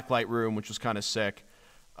 The blacklight room, which was kind of sick.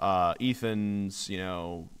 Ethan's,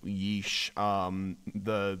 yeesh.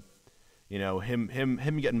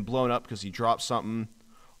 Him getting blown up because he dropped something.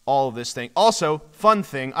 All of this thing. Also, fun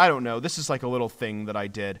thing. I don't know. This is like a little thing that I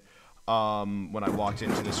did. When I walked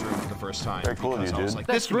into this room for the first time. Very cool, because I was like,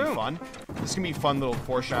 this can be fun. This can be fun little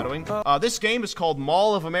foreshadowing. This game is called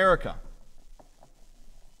Mall of America.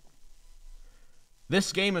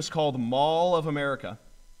 This game is called Mall of America.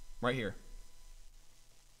 Right here.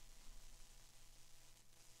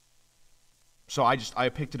 So I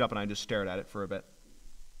picked it up and I just stared at it for a bit.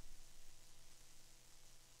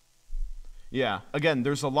 Yeah, again,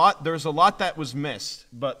 there's a lot that was missed,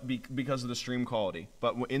 but because of the stream quality.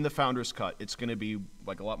 But in the Founder's Cut, it's going to be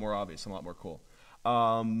like a lot more obvious and a lot more cool.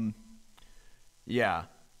 Yeah.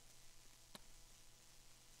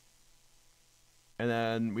 And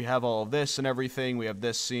then we have all of this and everything. We have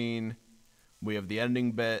this scene. We have the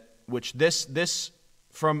ending bit, which this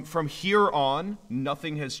from here on,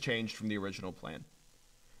 nothing has changed from the original plan.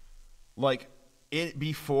 Like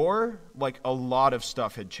before, like a lot of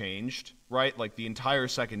stuff had changed. Right, like the entire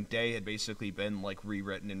second day had basically been like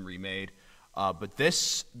rewritten and remade, but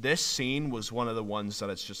this scene was one of the ones that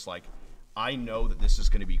it's just like, I know that this is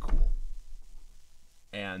going to be cool,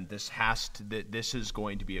 and this is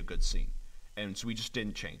going to be a good scene, and so we just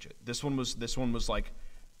didn't change it. This one was like,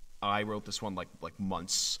 I wrote this one like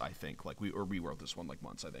months, I think, like we wrote this one like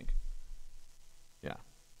months, I think. Yeah,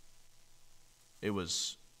 it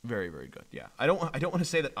was very, very good. Yeah, I don't want to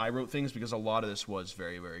say that I wrote things because a lot of this was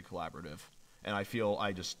very, very collaborative, and I feel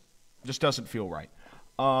I just doesn't feel right.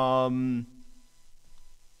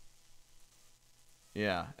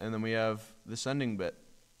 Yeah, and then we have this ending bit.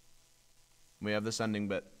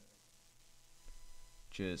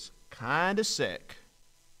 Which is kind of sick.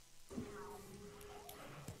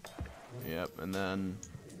 Yep, and then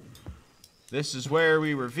This is where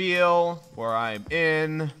we reveal where I'm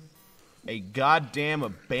in a goddamn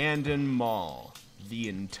abandoned mall the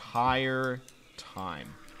entire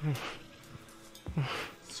time.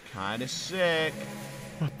 It's kind of sick.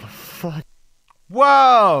 What the fuck?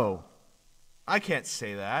 Whoa! I can't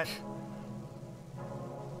say that.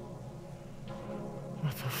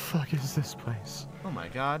 What the fuck is this place? Oh my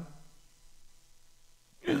god.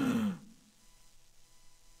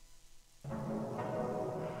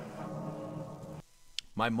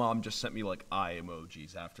 My mom just sent me like eye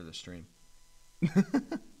emojis after the stream.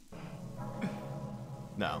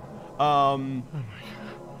 No. Oh my god.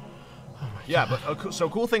 Yeah, but so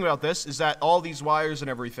cool thing about this is that all these wires and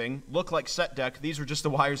everything look like set deck. These were just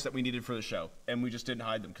the wires that we needed for the show, and we just didn't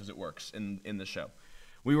hide them because it works in the show.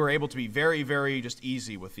 We were able to be very, very just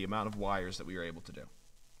easy with the amount of wires that we were able to do.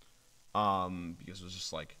 Because it was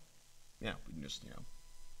just like, yeah, we can just,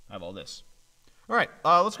 have all this. All right,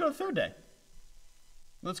 let's go to the third day.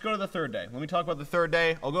 Let's go to the third day. Let me talk about the third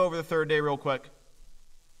day. I'll go over the third day real quick.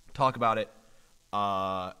 Talk about it,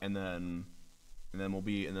 and then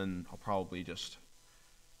I'll probably just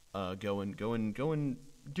go and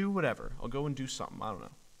do whatever. I'll go and do something. I don't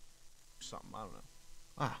know.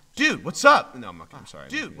 Ah, dude, what's up? No, I'm sorry.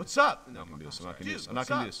 Dude, what's up? No, I'm not gonna do this. I'm not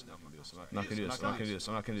gonna do this. I'm not gonna do this. I'm not gonna do this. I'm not gonna do this.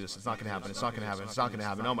 I'm not gonna do this. It's not gonna happen. It's not gonna happen. It's not gonna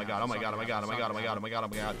happen. Oh my god. Oh my god. Oh my god. Oh my god. Oh my god. Oh my god. Oh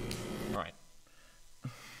my god. All right.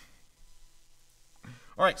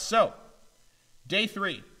 All right. So, day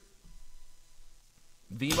 3.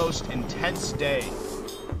 The most intense day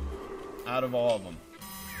out of all of them.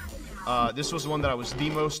 This was the one that I was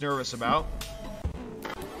the most nervous about.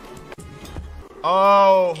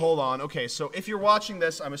 Oh, hold on. Okay, so if you're watching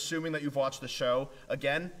this, I'm assuming that you've watched the show.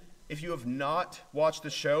 Again, if you have not watched the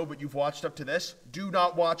show, but you've watched up to this, do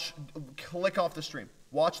not watch. Click off the stream.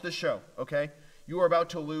 Watch the show, okay? You are about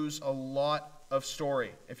to lose a lot of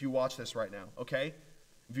story if you watch this right now, okay?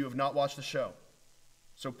 If you have not watched the show.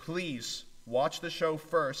 So please, watch the show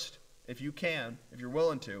first, if you can, if you're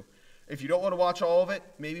willing to. If you don't want to watch all of it,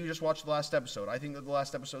 maybe you just watch the last episode. I think that the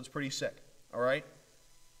last episode's pretty sick, all right?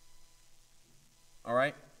 All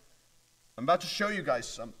right? I'm about to show you guys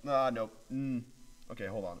some... nope. Okay,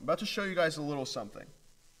 hold on. I'm about to show you guys a little something.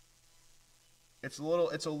 It's a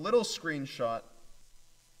little screenshot,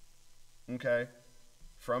 okay,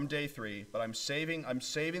 from day 3, but I'm saving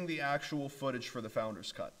the actual footage for the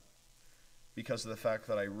Founders Cut because of the fact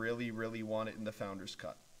that I really, really want it in the Founders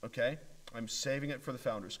Cut, okay? I'm saving it for the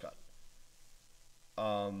Founders Cut.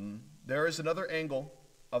 There is another angle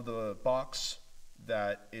of the box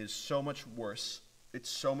that is so much worse. It's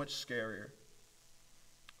so much scarier.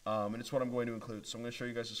 And it's what I'm going to include. So I'm going to show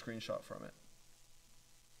you guys a screenshot from it.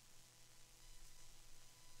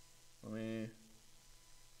 Let me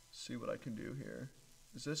see what I can do here.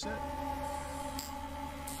 Is this it?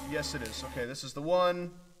 Yes, it is. Okay, this is the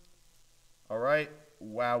one. All right.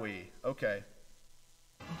 Wowie. Okay.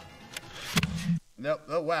 Nope.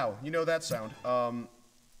 Oh, wow. You know that sound.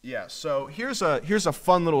 Yeah, so here's a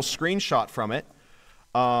fun little screenshot from it.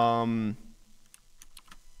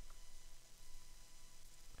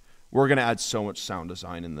 We're going to add so much sound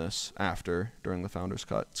design in this during the Founders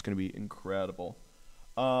Cut. It's going to be incredible.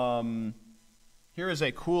 Here is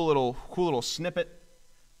a cool little snippet,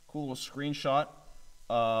 cool little screenshot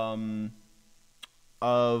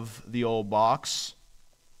of the old box.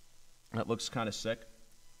 That looks kind of sick.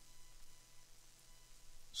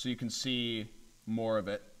 So you can see more of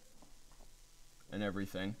it and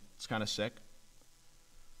everything. It's kind of sick.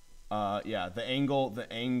 Yeah, the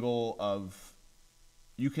angle of...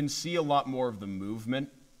 You can see a lot more of the movement,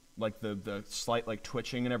 like the slight like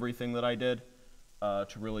twitching and everything that I did to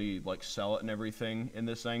really like sell it and everything in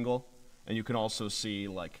this angle. And you can also see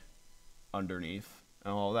like underneath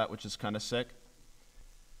and all that, which is kind of sick.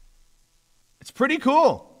 It's pretty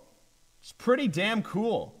cool. It's pretty damn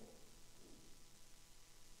cool.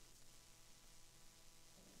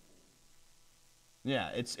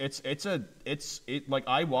 Yeah, like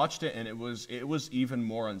I watched it and it was even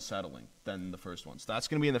more unsettling than the first one. So that's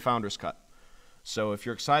going to be in the Founders Cut. So if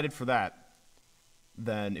you're excited for that,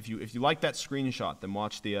 then if you like that screenshot, then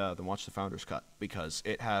watch the Founders Cut because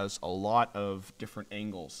it has a lot of different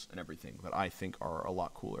angles and everything that I think are a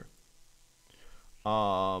lot cooler.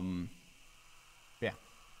 Yeah.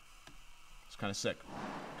 It's kind of sick.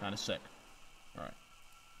 Kind of sick. All right.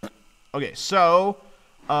 Okay, so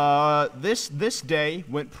this day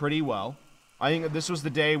went pretty well. I think that this was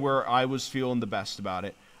the day where I was feeling the best about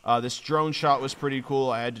it. This drone shot was pretty cool.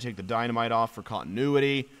 I had to take the dynamite off for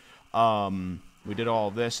continuity. We did all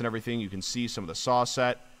of this and everything. You can see some of the saw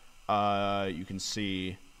set. You can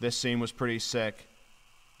see this scene was pretty sick.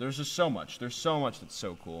 There's just so much. There's so much that's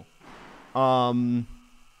so cool. God,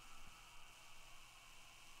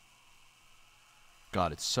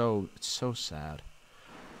 it's so sad.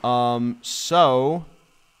 So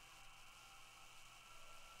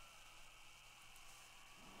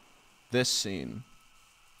this scene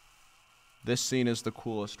is the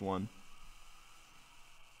coolest one.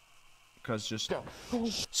 Because just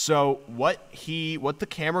so what the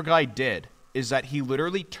camera guy did is that he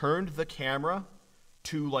literally turned the camera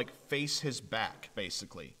to like face his back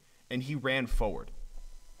basically, and he ran forward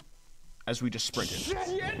as we just sprinted.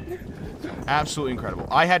 Absolutely incredible.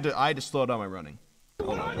 I had to slow down my running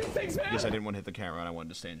because I didn't want to hit the camera and I wanted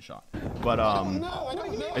to stay in shot. But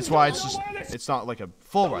it's why it's not like a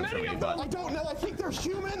full run for me. But I don't know. I think they're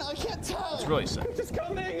human. I can't tell. It's really sick. It's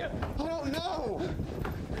coming. I don't know.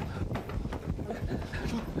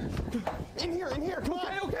 In here, come on.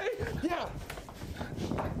 Okay. Yeah.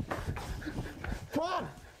 Come on.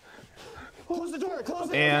 Close the door,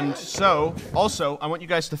 And so, also, I want you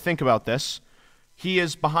guys to think about this. He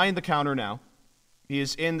is behind the counter now. He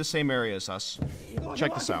is in the same area as us.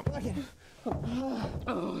 Check this out.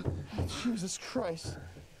 Jesus Christ.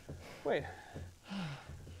 Wait.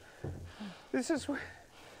 This is where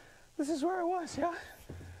I was, yeah?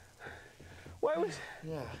 Why was...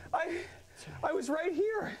 Yeah. I was right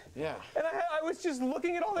here. Yeah. And I was just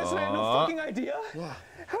looking at all this and I had no fucking idea. Yeah.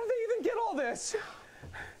 How did they even get all this?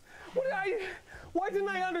 Why didn't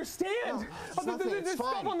I understand? There's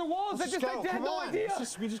stuff on the walls. I had no idea.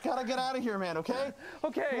 We just gotta get out of here, man, okay?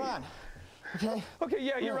 Okay. Come on. Okay? Okay,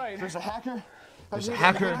 yeah, you're right. There's a hacker. There's a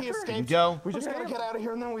hacker. You can go. We just gotta get out of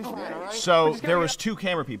here and then we fine, all right? So there was two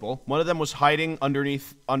camera people. One of them was hiding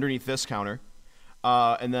underneath this counter.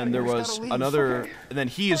 And then there was another, and then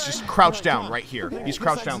he is just crouched down right here. He's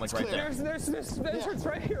crouched down like right there. There's this entrance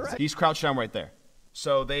right here, right? He's crouched down right there.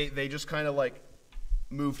 So they just kind of like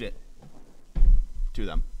moved it to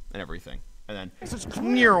them and everything. And then, what the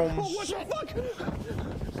fuck?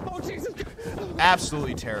 Oh, Jesus.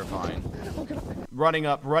 Absolutely terrifying. Running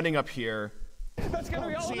up here. That's gonna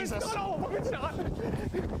be all of it. It's not all of them. It's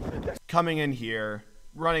not. Coming in here,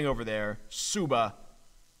 running over there. Suba.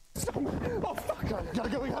 Oh fuck! Gotta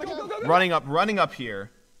go. We gotta go. Running up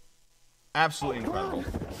here. Absolutely incredible.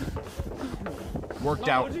 Worked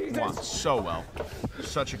out so well.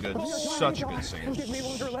 Such a good scene.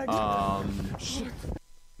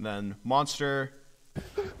 Then monster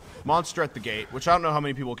at the gate, which I don't know how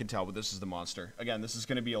many people can tell, but this is the monster. Again, this is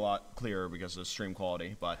going to be a lot clearer because of stream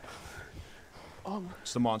quality, but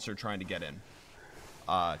it's the monster trying to get in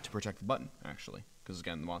to protect the button, actually, because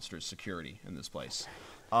again, the monster is security in this place.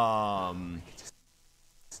 Yeah,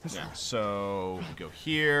 so we go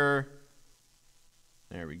here.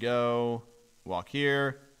 There we go. Walk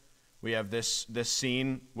here. We have this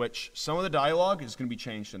scene, which some of the dialogue is going to be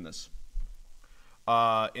changed in this.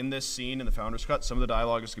 In this scene, in the Founder's Cut, some of the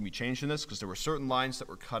dialogue is going to be changed in this because there were certain lines that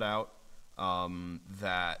were cut out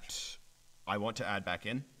that I want to add back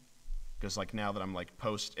in. Because like now that I'm like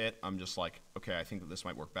post it, I'm just like, okay, I think that this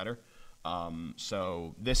might work better.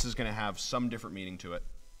 So this is going to have some different meaning to it.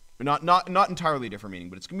 Not entirely different meaning,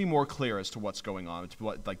 but it's going to be more clear as to what's going on. It's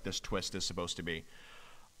what like this twist is supposed to be.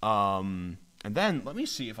 And then let me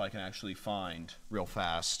see if I can actually find real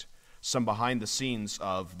fast some behind the scenes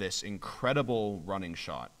of this incredible running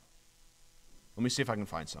shot. Let me see if I can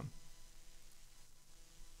find some.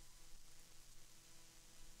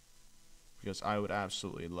 Because I would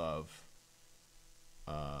absolutely love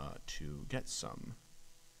to get some.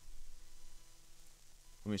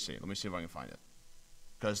 Let me see if I can find it.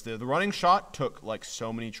 Because the running shot took like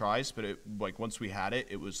so many tries, but it like once we had it,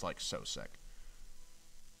 it was like so sick.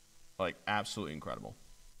 Like absolutely incredible.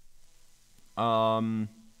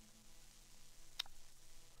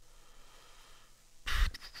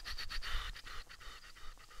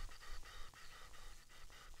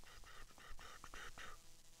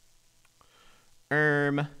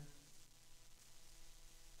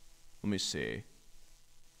 Let me see.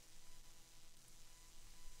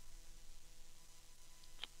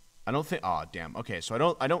 I don't think. Oh, damn. Okay,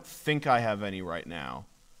 so I don't think I have any right now.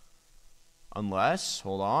 Unless,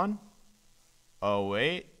 hold on. Oh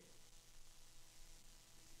wait.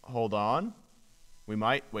 Hold on. We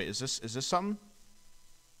might. Wait, is this something?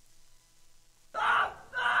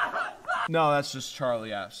 No, that's just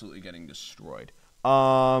Charlie absolutely getting destroyed.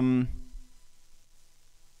 Let me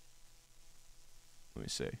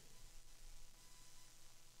see.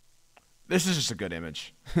 This is just a good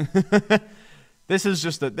image. This is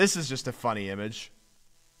just a funny image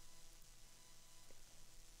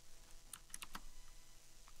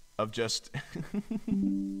of just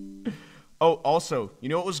Oh, also, you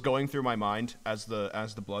know what was going through my mind as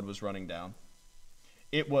the blood was running down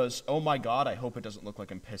it was, oh my god, I hope it doesn't look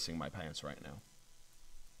like I'm pissing my pants right now.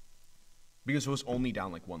 Because it was only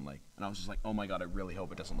down like one leg. And I was just like, oh my god, I really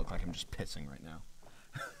hope it doesn't look like I'm just pissing right now.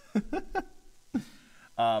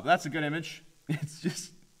 That's a good image. It's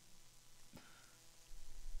just,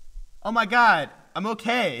 oh my god, I'm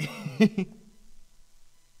okay.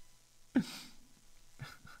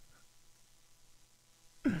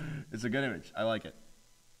 It's a good image. I like it.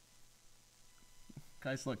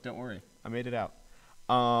 Guys, look, don't worry. I made it out.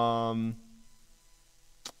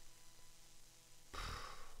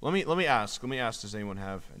 Let me ask. Does anyone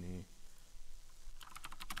have any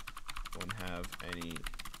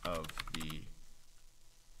of the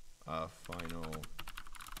final?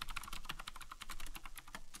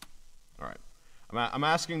 All right. I'm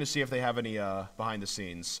asking to see if they have any behind the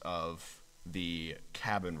scenes of the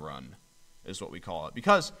cabin run, is what we call it.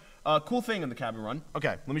 Because cool thing in the cabin run.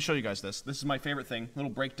 Okay, let me show you guys this. This is my favorite thing.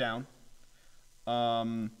 Little breakdown.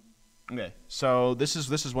 Okay, so this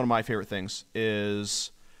is one of my favorite things.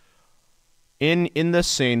 Is in this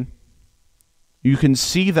scene, you can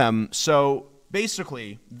see them. So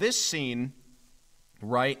basically, this scene,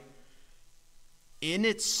 right, in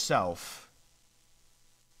itself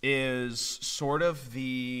is sort of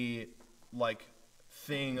the like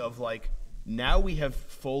thing of like, now we have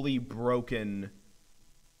fully broken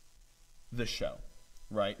the show,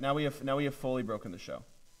 right? Now we have fully broken the show.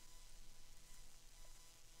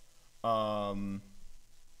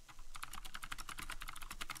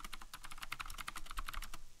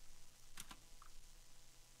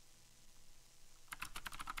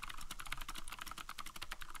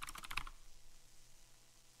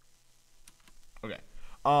 Okay.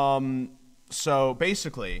 So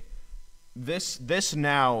basically, this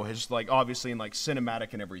now is like obviously in like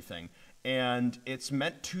cinematic and everything, and it's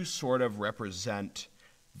meant to sort of represent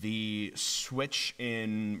the switch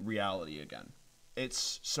in reality again.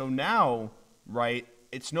 It's so now, right?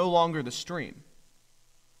 It's no longer the stream,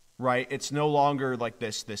 right? It's no longer like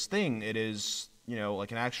this thing. It is, you know,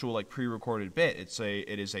 like an actual like pre-recorded bit.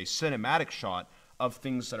 It is a cinematic shot of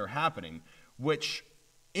things that are happening, which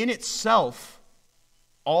in itself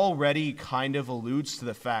already kind of alludes to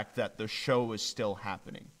the fact that the show is still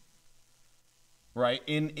happening, right?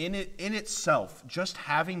 In itself, just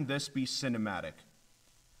having this be cinematic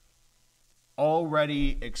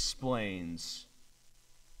already explains,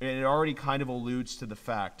 and it already kind of alludes to the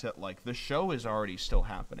fact that like the show is already still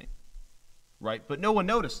happening, right? But no one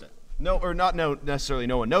noticed it. Necessarily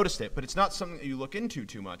no one noticed it, but it's not something that you look into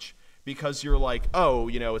too much, because you're like, oh,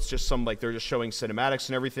 you know, it's just some, like, they're just showing cinematics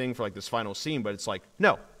and everything for, like, this final scene, but it's like,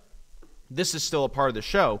 no. This is still a part of the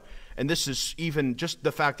show, and this is even just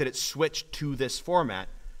the fact that it's switched to this format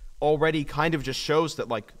already kind of just shows that,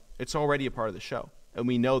 like, it's already a part of the show, and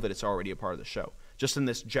we know that it's already a part of the show, just in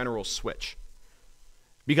this general switch.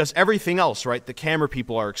 Because everything else, right, the camera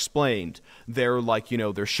people are explained, they're, like, you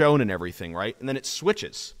know, they're shown and everything, right, and then it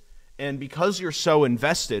switches. And because you're so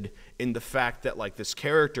invested in the fact that, like, this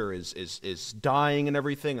character is dying and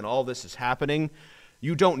everything and all this is happening,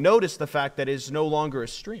 you don't notice the fact that it is no longer a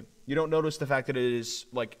stream. You don't notice the fact that it is,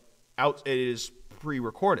 like, it is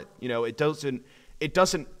pre-recorded. You know, it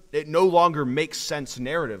no longer makes sense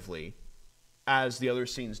narratively as the other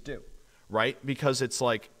scenes do, right? Because it's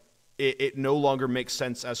like, it no longer makes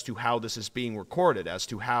sense as to how this is being recorded, as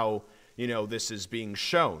to how, you know, this is being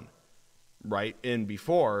shown, right? And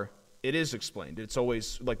before, it is explained. It's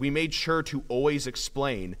always, like, we made sure to always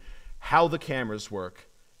explain how the cameras work,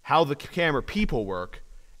 how the camera people work,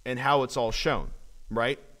 and how it's all shown,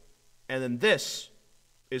 right? And then this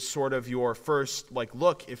is sort of your first, like,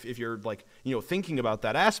 look, if you're, like, you know, thinking about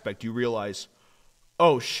that aspect, you realize,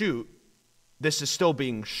 oh, shoot, this is still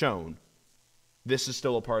being shown. This is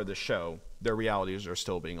still a part of the show. Their realities are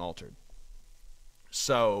still being altered.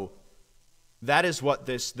 So that is what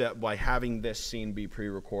that by having this scene be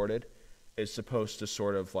pre-recorded is supposed to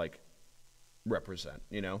sort of like represent,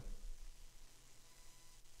 you know?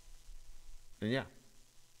 And yeah.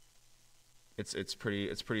 It's pretty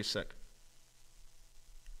sick.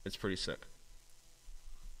 It's pretty sick.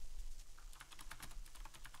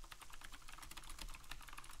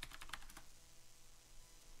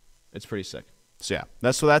 It's pretty sick. So yeah,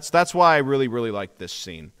 that's why I really like this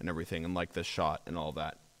scene and everything, and like this shot and all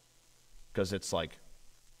that. Because it's like,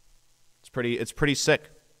 it's pretty sick.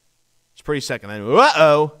 It's pretty sick. And then,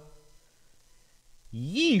 uh-oh.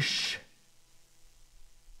 Yeesh.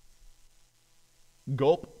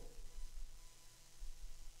 Gulp.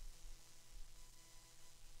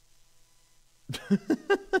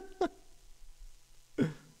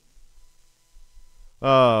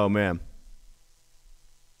 Oh, man.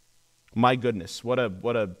 My goodness. What a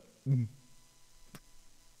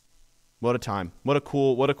What a time. What a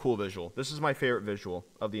cool visual. This is my favorite visual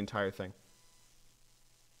of the entire thing.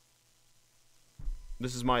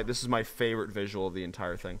 This is my favorite visual of the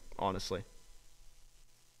entire thing, honestly.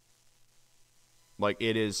 Like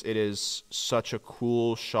it is such a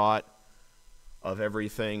cool shot of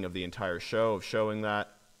everything, of the entire show, of showing that,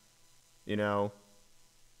 you know,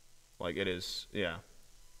 like it is, yeah.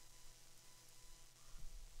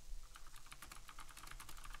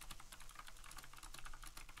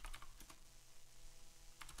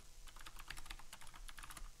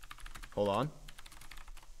 Hold on.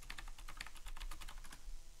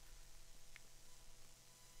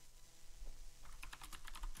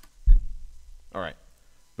 All right.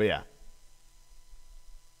 But yeah.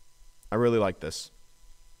 I really like this.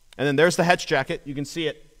 And then there's the Hetch jacket. You can see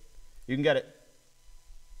it. You can get it.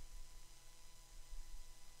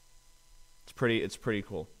 It's pretty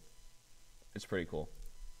cool. It's pretty cool.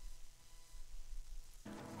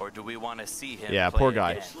 Or do we want to see him? Yeah, play poor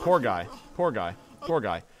guy. again? Poor guy. Poor guy. Poor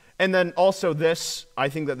guy. And then also this, I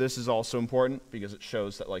think that this is also important because it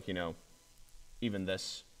shows that, like, you know, even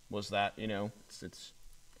this was that, you know, it's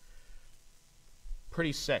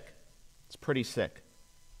pretty sick. It's pretty sick.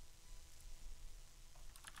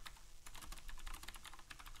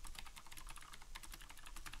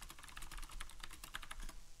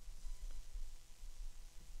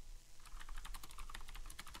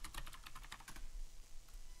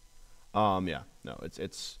 Yeah, no,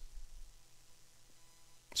 it's.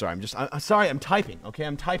 Sorry, I'm sorry, I'm typing. Okay,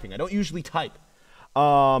 I'm typing. I don't usually type.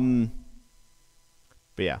 But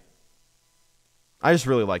yeah, I just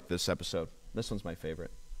really like this episode. This one's my favorite.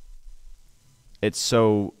 It's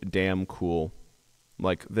so damn cool,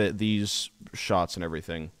 like these shots and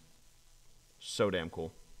everything. So damn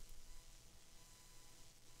cool.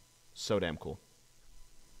 So damn cool.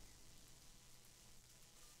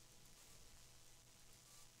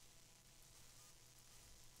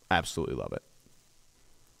 Absolutely love it.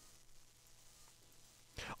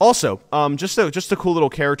 Also, just a cool little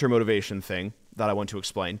character motivation thing that I want to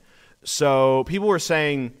explain. So people were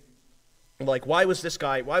saying, like, why was this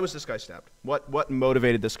guy stabbed? What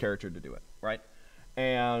motivated this character to do it, right?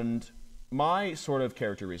 And my sort of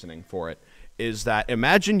character reasoning for it is that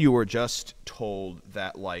imagine you were just told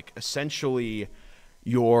that, like, essentially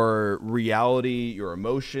your reality, your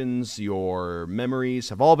emotions, your memories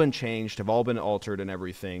have all been changed, have all been altered and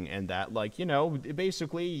everything, and that, like, you know,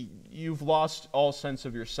 basically you've lost all sense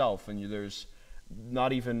of yourself, and there's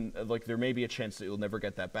not even, like, there may be a chance that you'll never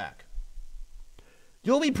get that back.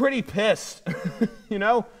 You'll be pretty pissed, you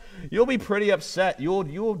know? You'll be pretty upset.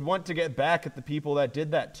 You'll want to get back at the people that did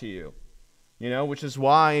that to you, you know, which is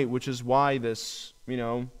why this, you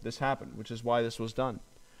know, this happened, which is why this was done.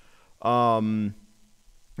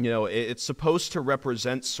 You know, it's supposed to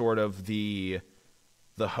represent sort of the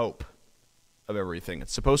hope of everything.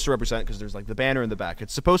 It's supposed to represent, because there's like the banner in the back.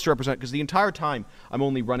 It's supposed to represent, because the entire time I'm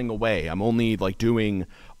only running away. I'm only like doing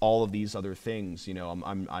all of these other things. You know,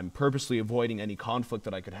 I'm purposely avoiding any conflict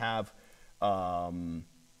that I could have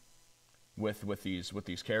with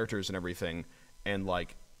these characters and everything. And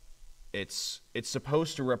like, it's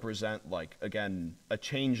supposed to represent, like, again, a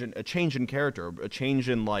change in character, a change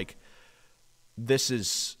in, like, this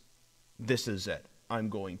is it. I'm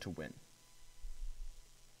going to win.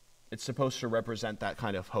 It's supposed to represent that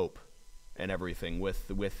kind of hope and everything with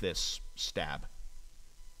this stab.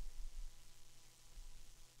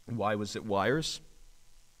 Why was it wires?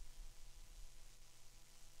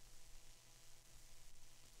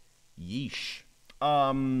 Yeesh.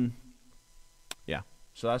 Yeah.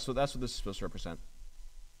 So that's what this is supposed to represent.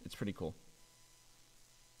 It's pretty cool.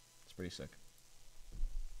 It's pretty sick.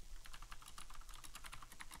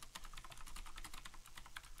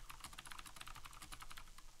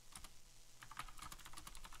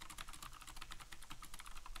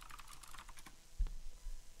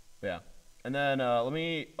 Yeah, and then let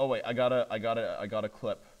me. Oh wait, I got a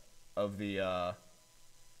clip of the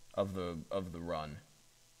run.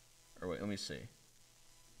 Or wait, let me see.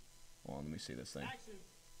 Hold on, let me see this thing. Action.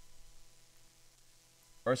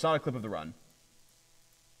 Or it's not a clip of the run.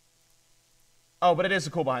 Oh, but it is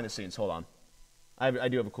a cool behind the scenes. Hold on, I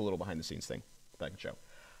do have a cool little behind the scenes thing that I can show.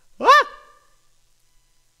 Ah!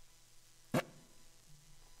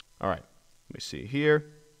 All right, let me see here.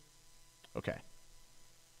 Okay.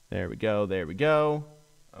 There we go, there we go.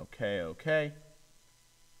 Okay, okay.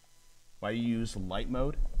 Why do you use light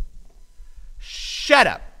mode? Shut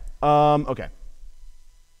up! Okay.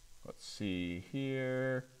 Let's see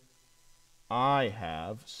here. I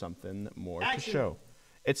have something more to show.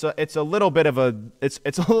 It's a little bit of a it's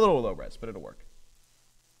a little low res, but it'll work.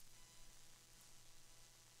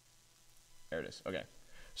 There it is. Okay.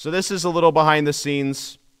 So this is a little behind the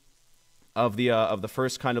scenes of the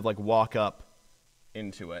first kind of like walk up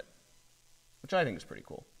into it, which I think is pretty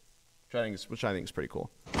cool. Which I think is pretty cool.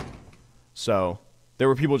 So there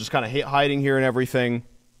were people just kind of hiding here and everything,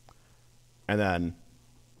 and then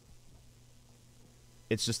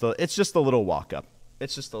it's just a little walk up.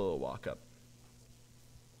 It's just a little walk up.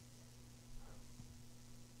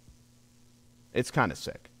 It's kind of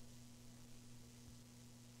sick.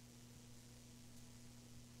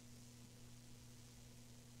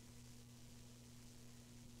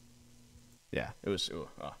 Yeah, it was.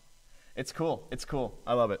 It's cool. It's cool.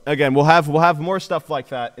 I love it. Again, we'll have more stuff like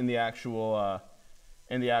that in the actual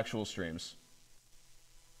streams.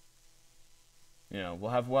 You know,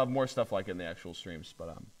 we'll have more stuff like it in the actual streams.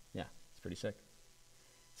 But yeah, it's pretty sick.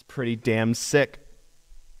 It's pretty damn sick.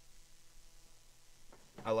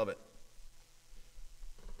 I love it.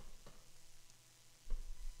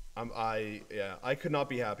 I could not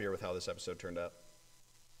be happier with how this episode turned out.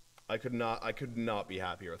 I could not be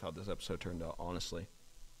happier with how this episode turned out, honestly.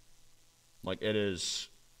 Like, it is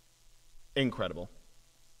incredible.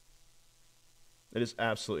 It is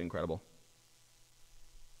absolutely incredible.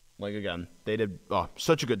 Like, again, they did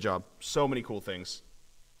such a good job. So many cool things.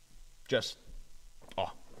 Just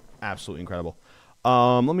absolutely incredible.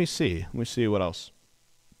 Let me see what else.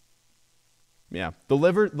 Yeah, the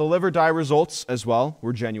liver dye results as well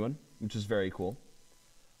were genuine, which is very cool.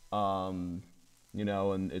 You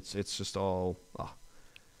know, and it's just all.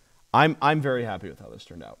 I'm very happy with how this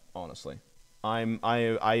turned out. Honestly, I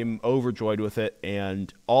am overjoyed with it,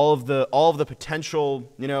 and all of the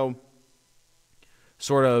potential, you know,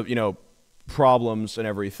 sort of, you know, problems and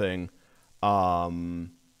everything, you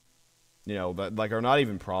know, that like are not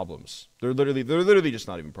even problems. They're literally just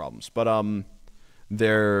not even problems. But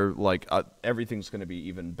they're like everything's going to be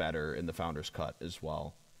even better in the Founders Cut as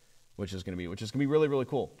well, which is going to be really, really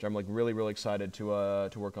cool. Which I'm like really, really excited to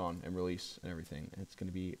work on and release and everything. And it's going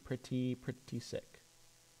to be pretty sick.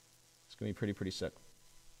 It's going to be pretty sick.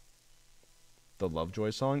 The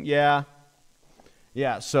Lovejoy song, yeah.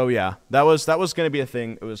 So yeah, that was going to be a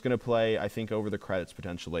thing. It was going to play, I think, over the credits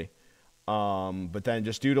potentially. But then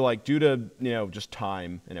just due to you know, just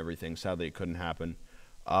time and everything, sadly it couldn't happen.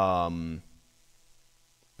 But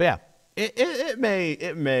yeah, it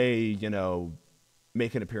may, you know,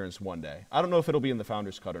 make an appearance one day. I don't know if it'll be in the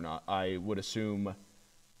Founders Cut or not. I would assume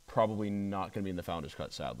probably not going to be in the Founders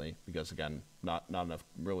Cut, sadly, because again, not enough,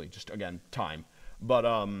 really, just again, time. But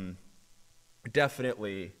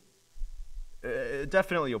definitely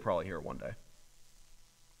you'll probably hear it one day.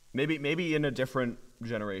 Maybe in a different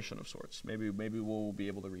generation of sorts. Maybe we'll be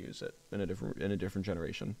able to reuse it in a different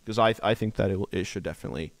generation, because I think that it should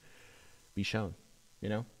definitely be shown. You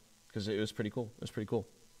know, because it was pretty cool. It was pretty cool.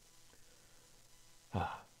 All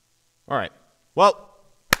right. Well,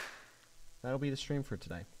 that'll be the stream for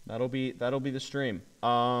today. That'll be the stream.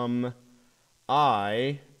 I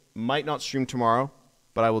might not stream tomorrow,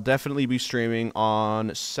 but I will definitely be streaming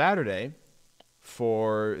on Saturday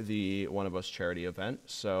for the One of Us charity event.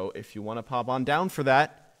 So if you want to pop on down for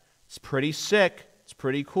that, it's pretty sick. It's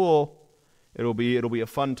pretty cool. It'll be a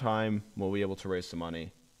fun time. We'll be able to raise some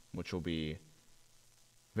money, which will be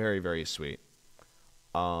very, very sweet.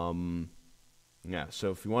 Yeah,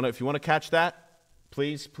 so if you want to catch that,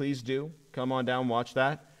 please do come on down, watch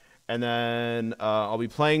that. And then I'll be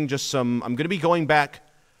playing I'm going to be going back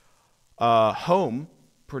home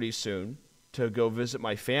pretty soon to go visit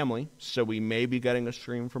my family, so we may be getting a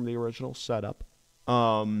stream from the original setup.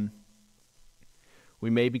 We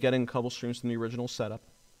may be getting a couple streams from the original setup,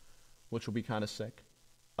 which will be kind of sick.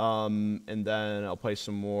 And then I'll play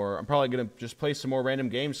some more. I'm probably going to just play some more random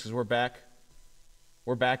games, because we're back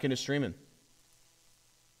into streaming.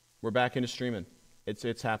 We're back into streaming.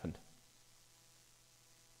 It's happened.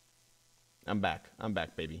 I'm back,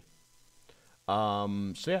 baby.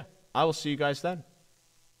 So yeah, I will see you guys then.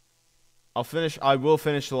 I will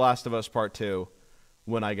finish The Last of Us Part 2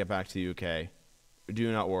 when I get back to the UK.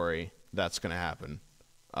 Do not worry, that's gonna happen.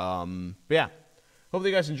 But yeah,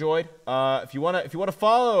 hopefully you guys enjoyed. If you wanna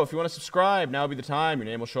follow, if you wanna subscribe, now would be the time. Your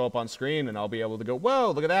name will show up on screen, and I'll be able to go,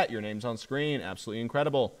 whoa, look at that, your name's on screen. Absolutely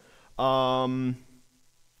incredible. But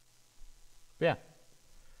yeah,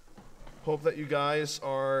 hope that you guys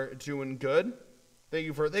are doing good. Thank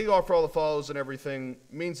you all for all the follows and everything.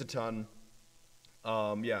 It means a ton.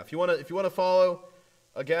 Yeah, if you wanna follow,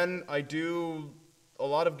 again, I do a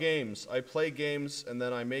lot of games. I play games, and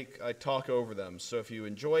then I talk over them. So if you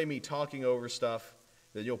enjoy me talking over stuff,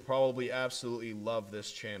 then you'll probably absolutely love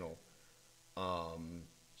this channel.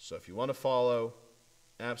 So if you want to follow,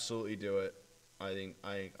 absolutely do it. I think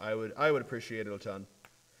I would appreciate it a ton.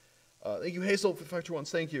 Thank you, Hazel, for the Factor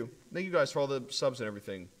Ones. Thank you. Thank you guys for all the subs and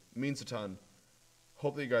everything. It means a ton.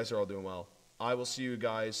 Hope that you guys are all doing well. I will see you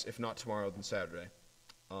guys, if not tomorrow, then Saturday.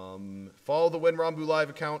 Follow the Ranboo Live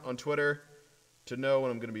account on Twitter to know when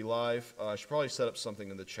I'm going to be live. I should probably set up something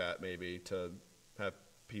in the chat, maybe, to have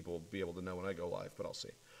people be able to know when I go live, but I'll see.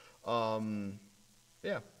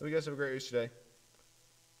 Yeah, hope you guys have a great race today.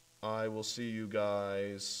 I will see you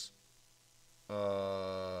guys.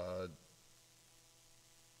 I'll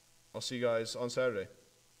see you guys on Saturday.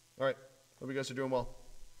 All right. Hope you guys are doing well.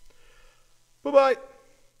 Bye-bye.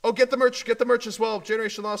 Oh, get the merch as well.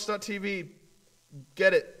 GenerationLost.tv.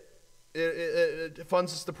 Get it. It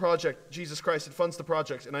funds the project. Jesus Christ, it funds the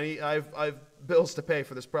project, and I've bills to pay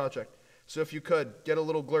for this project. So if you could, get a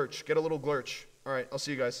little glurch. All right, I'll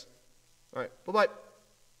see you guys. All right, bye-bye.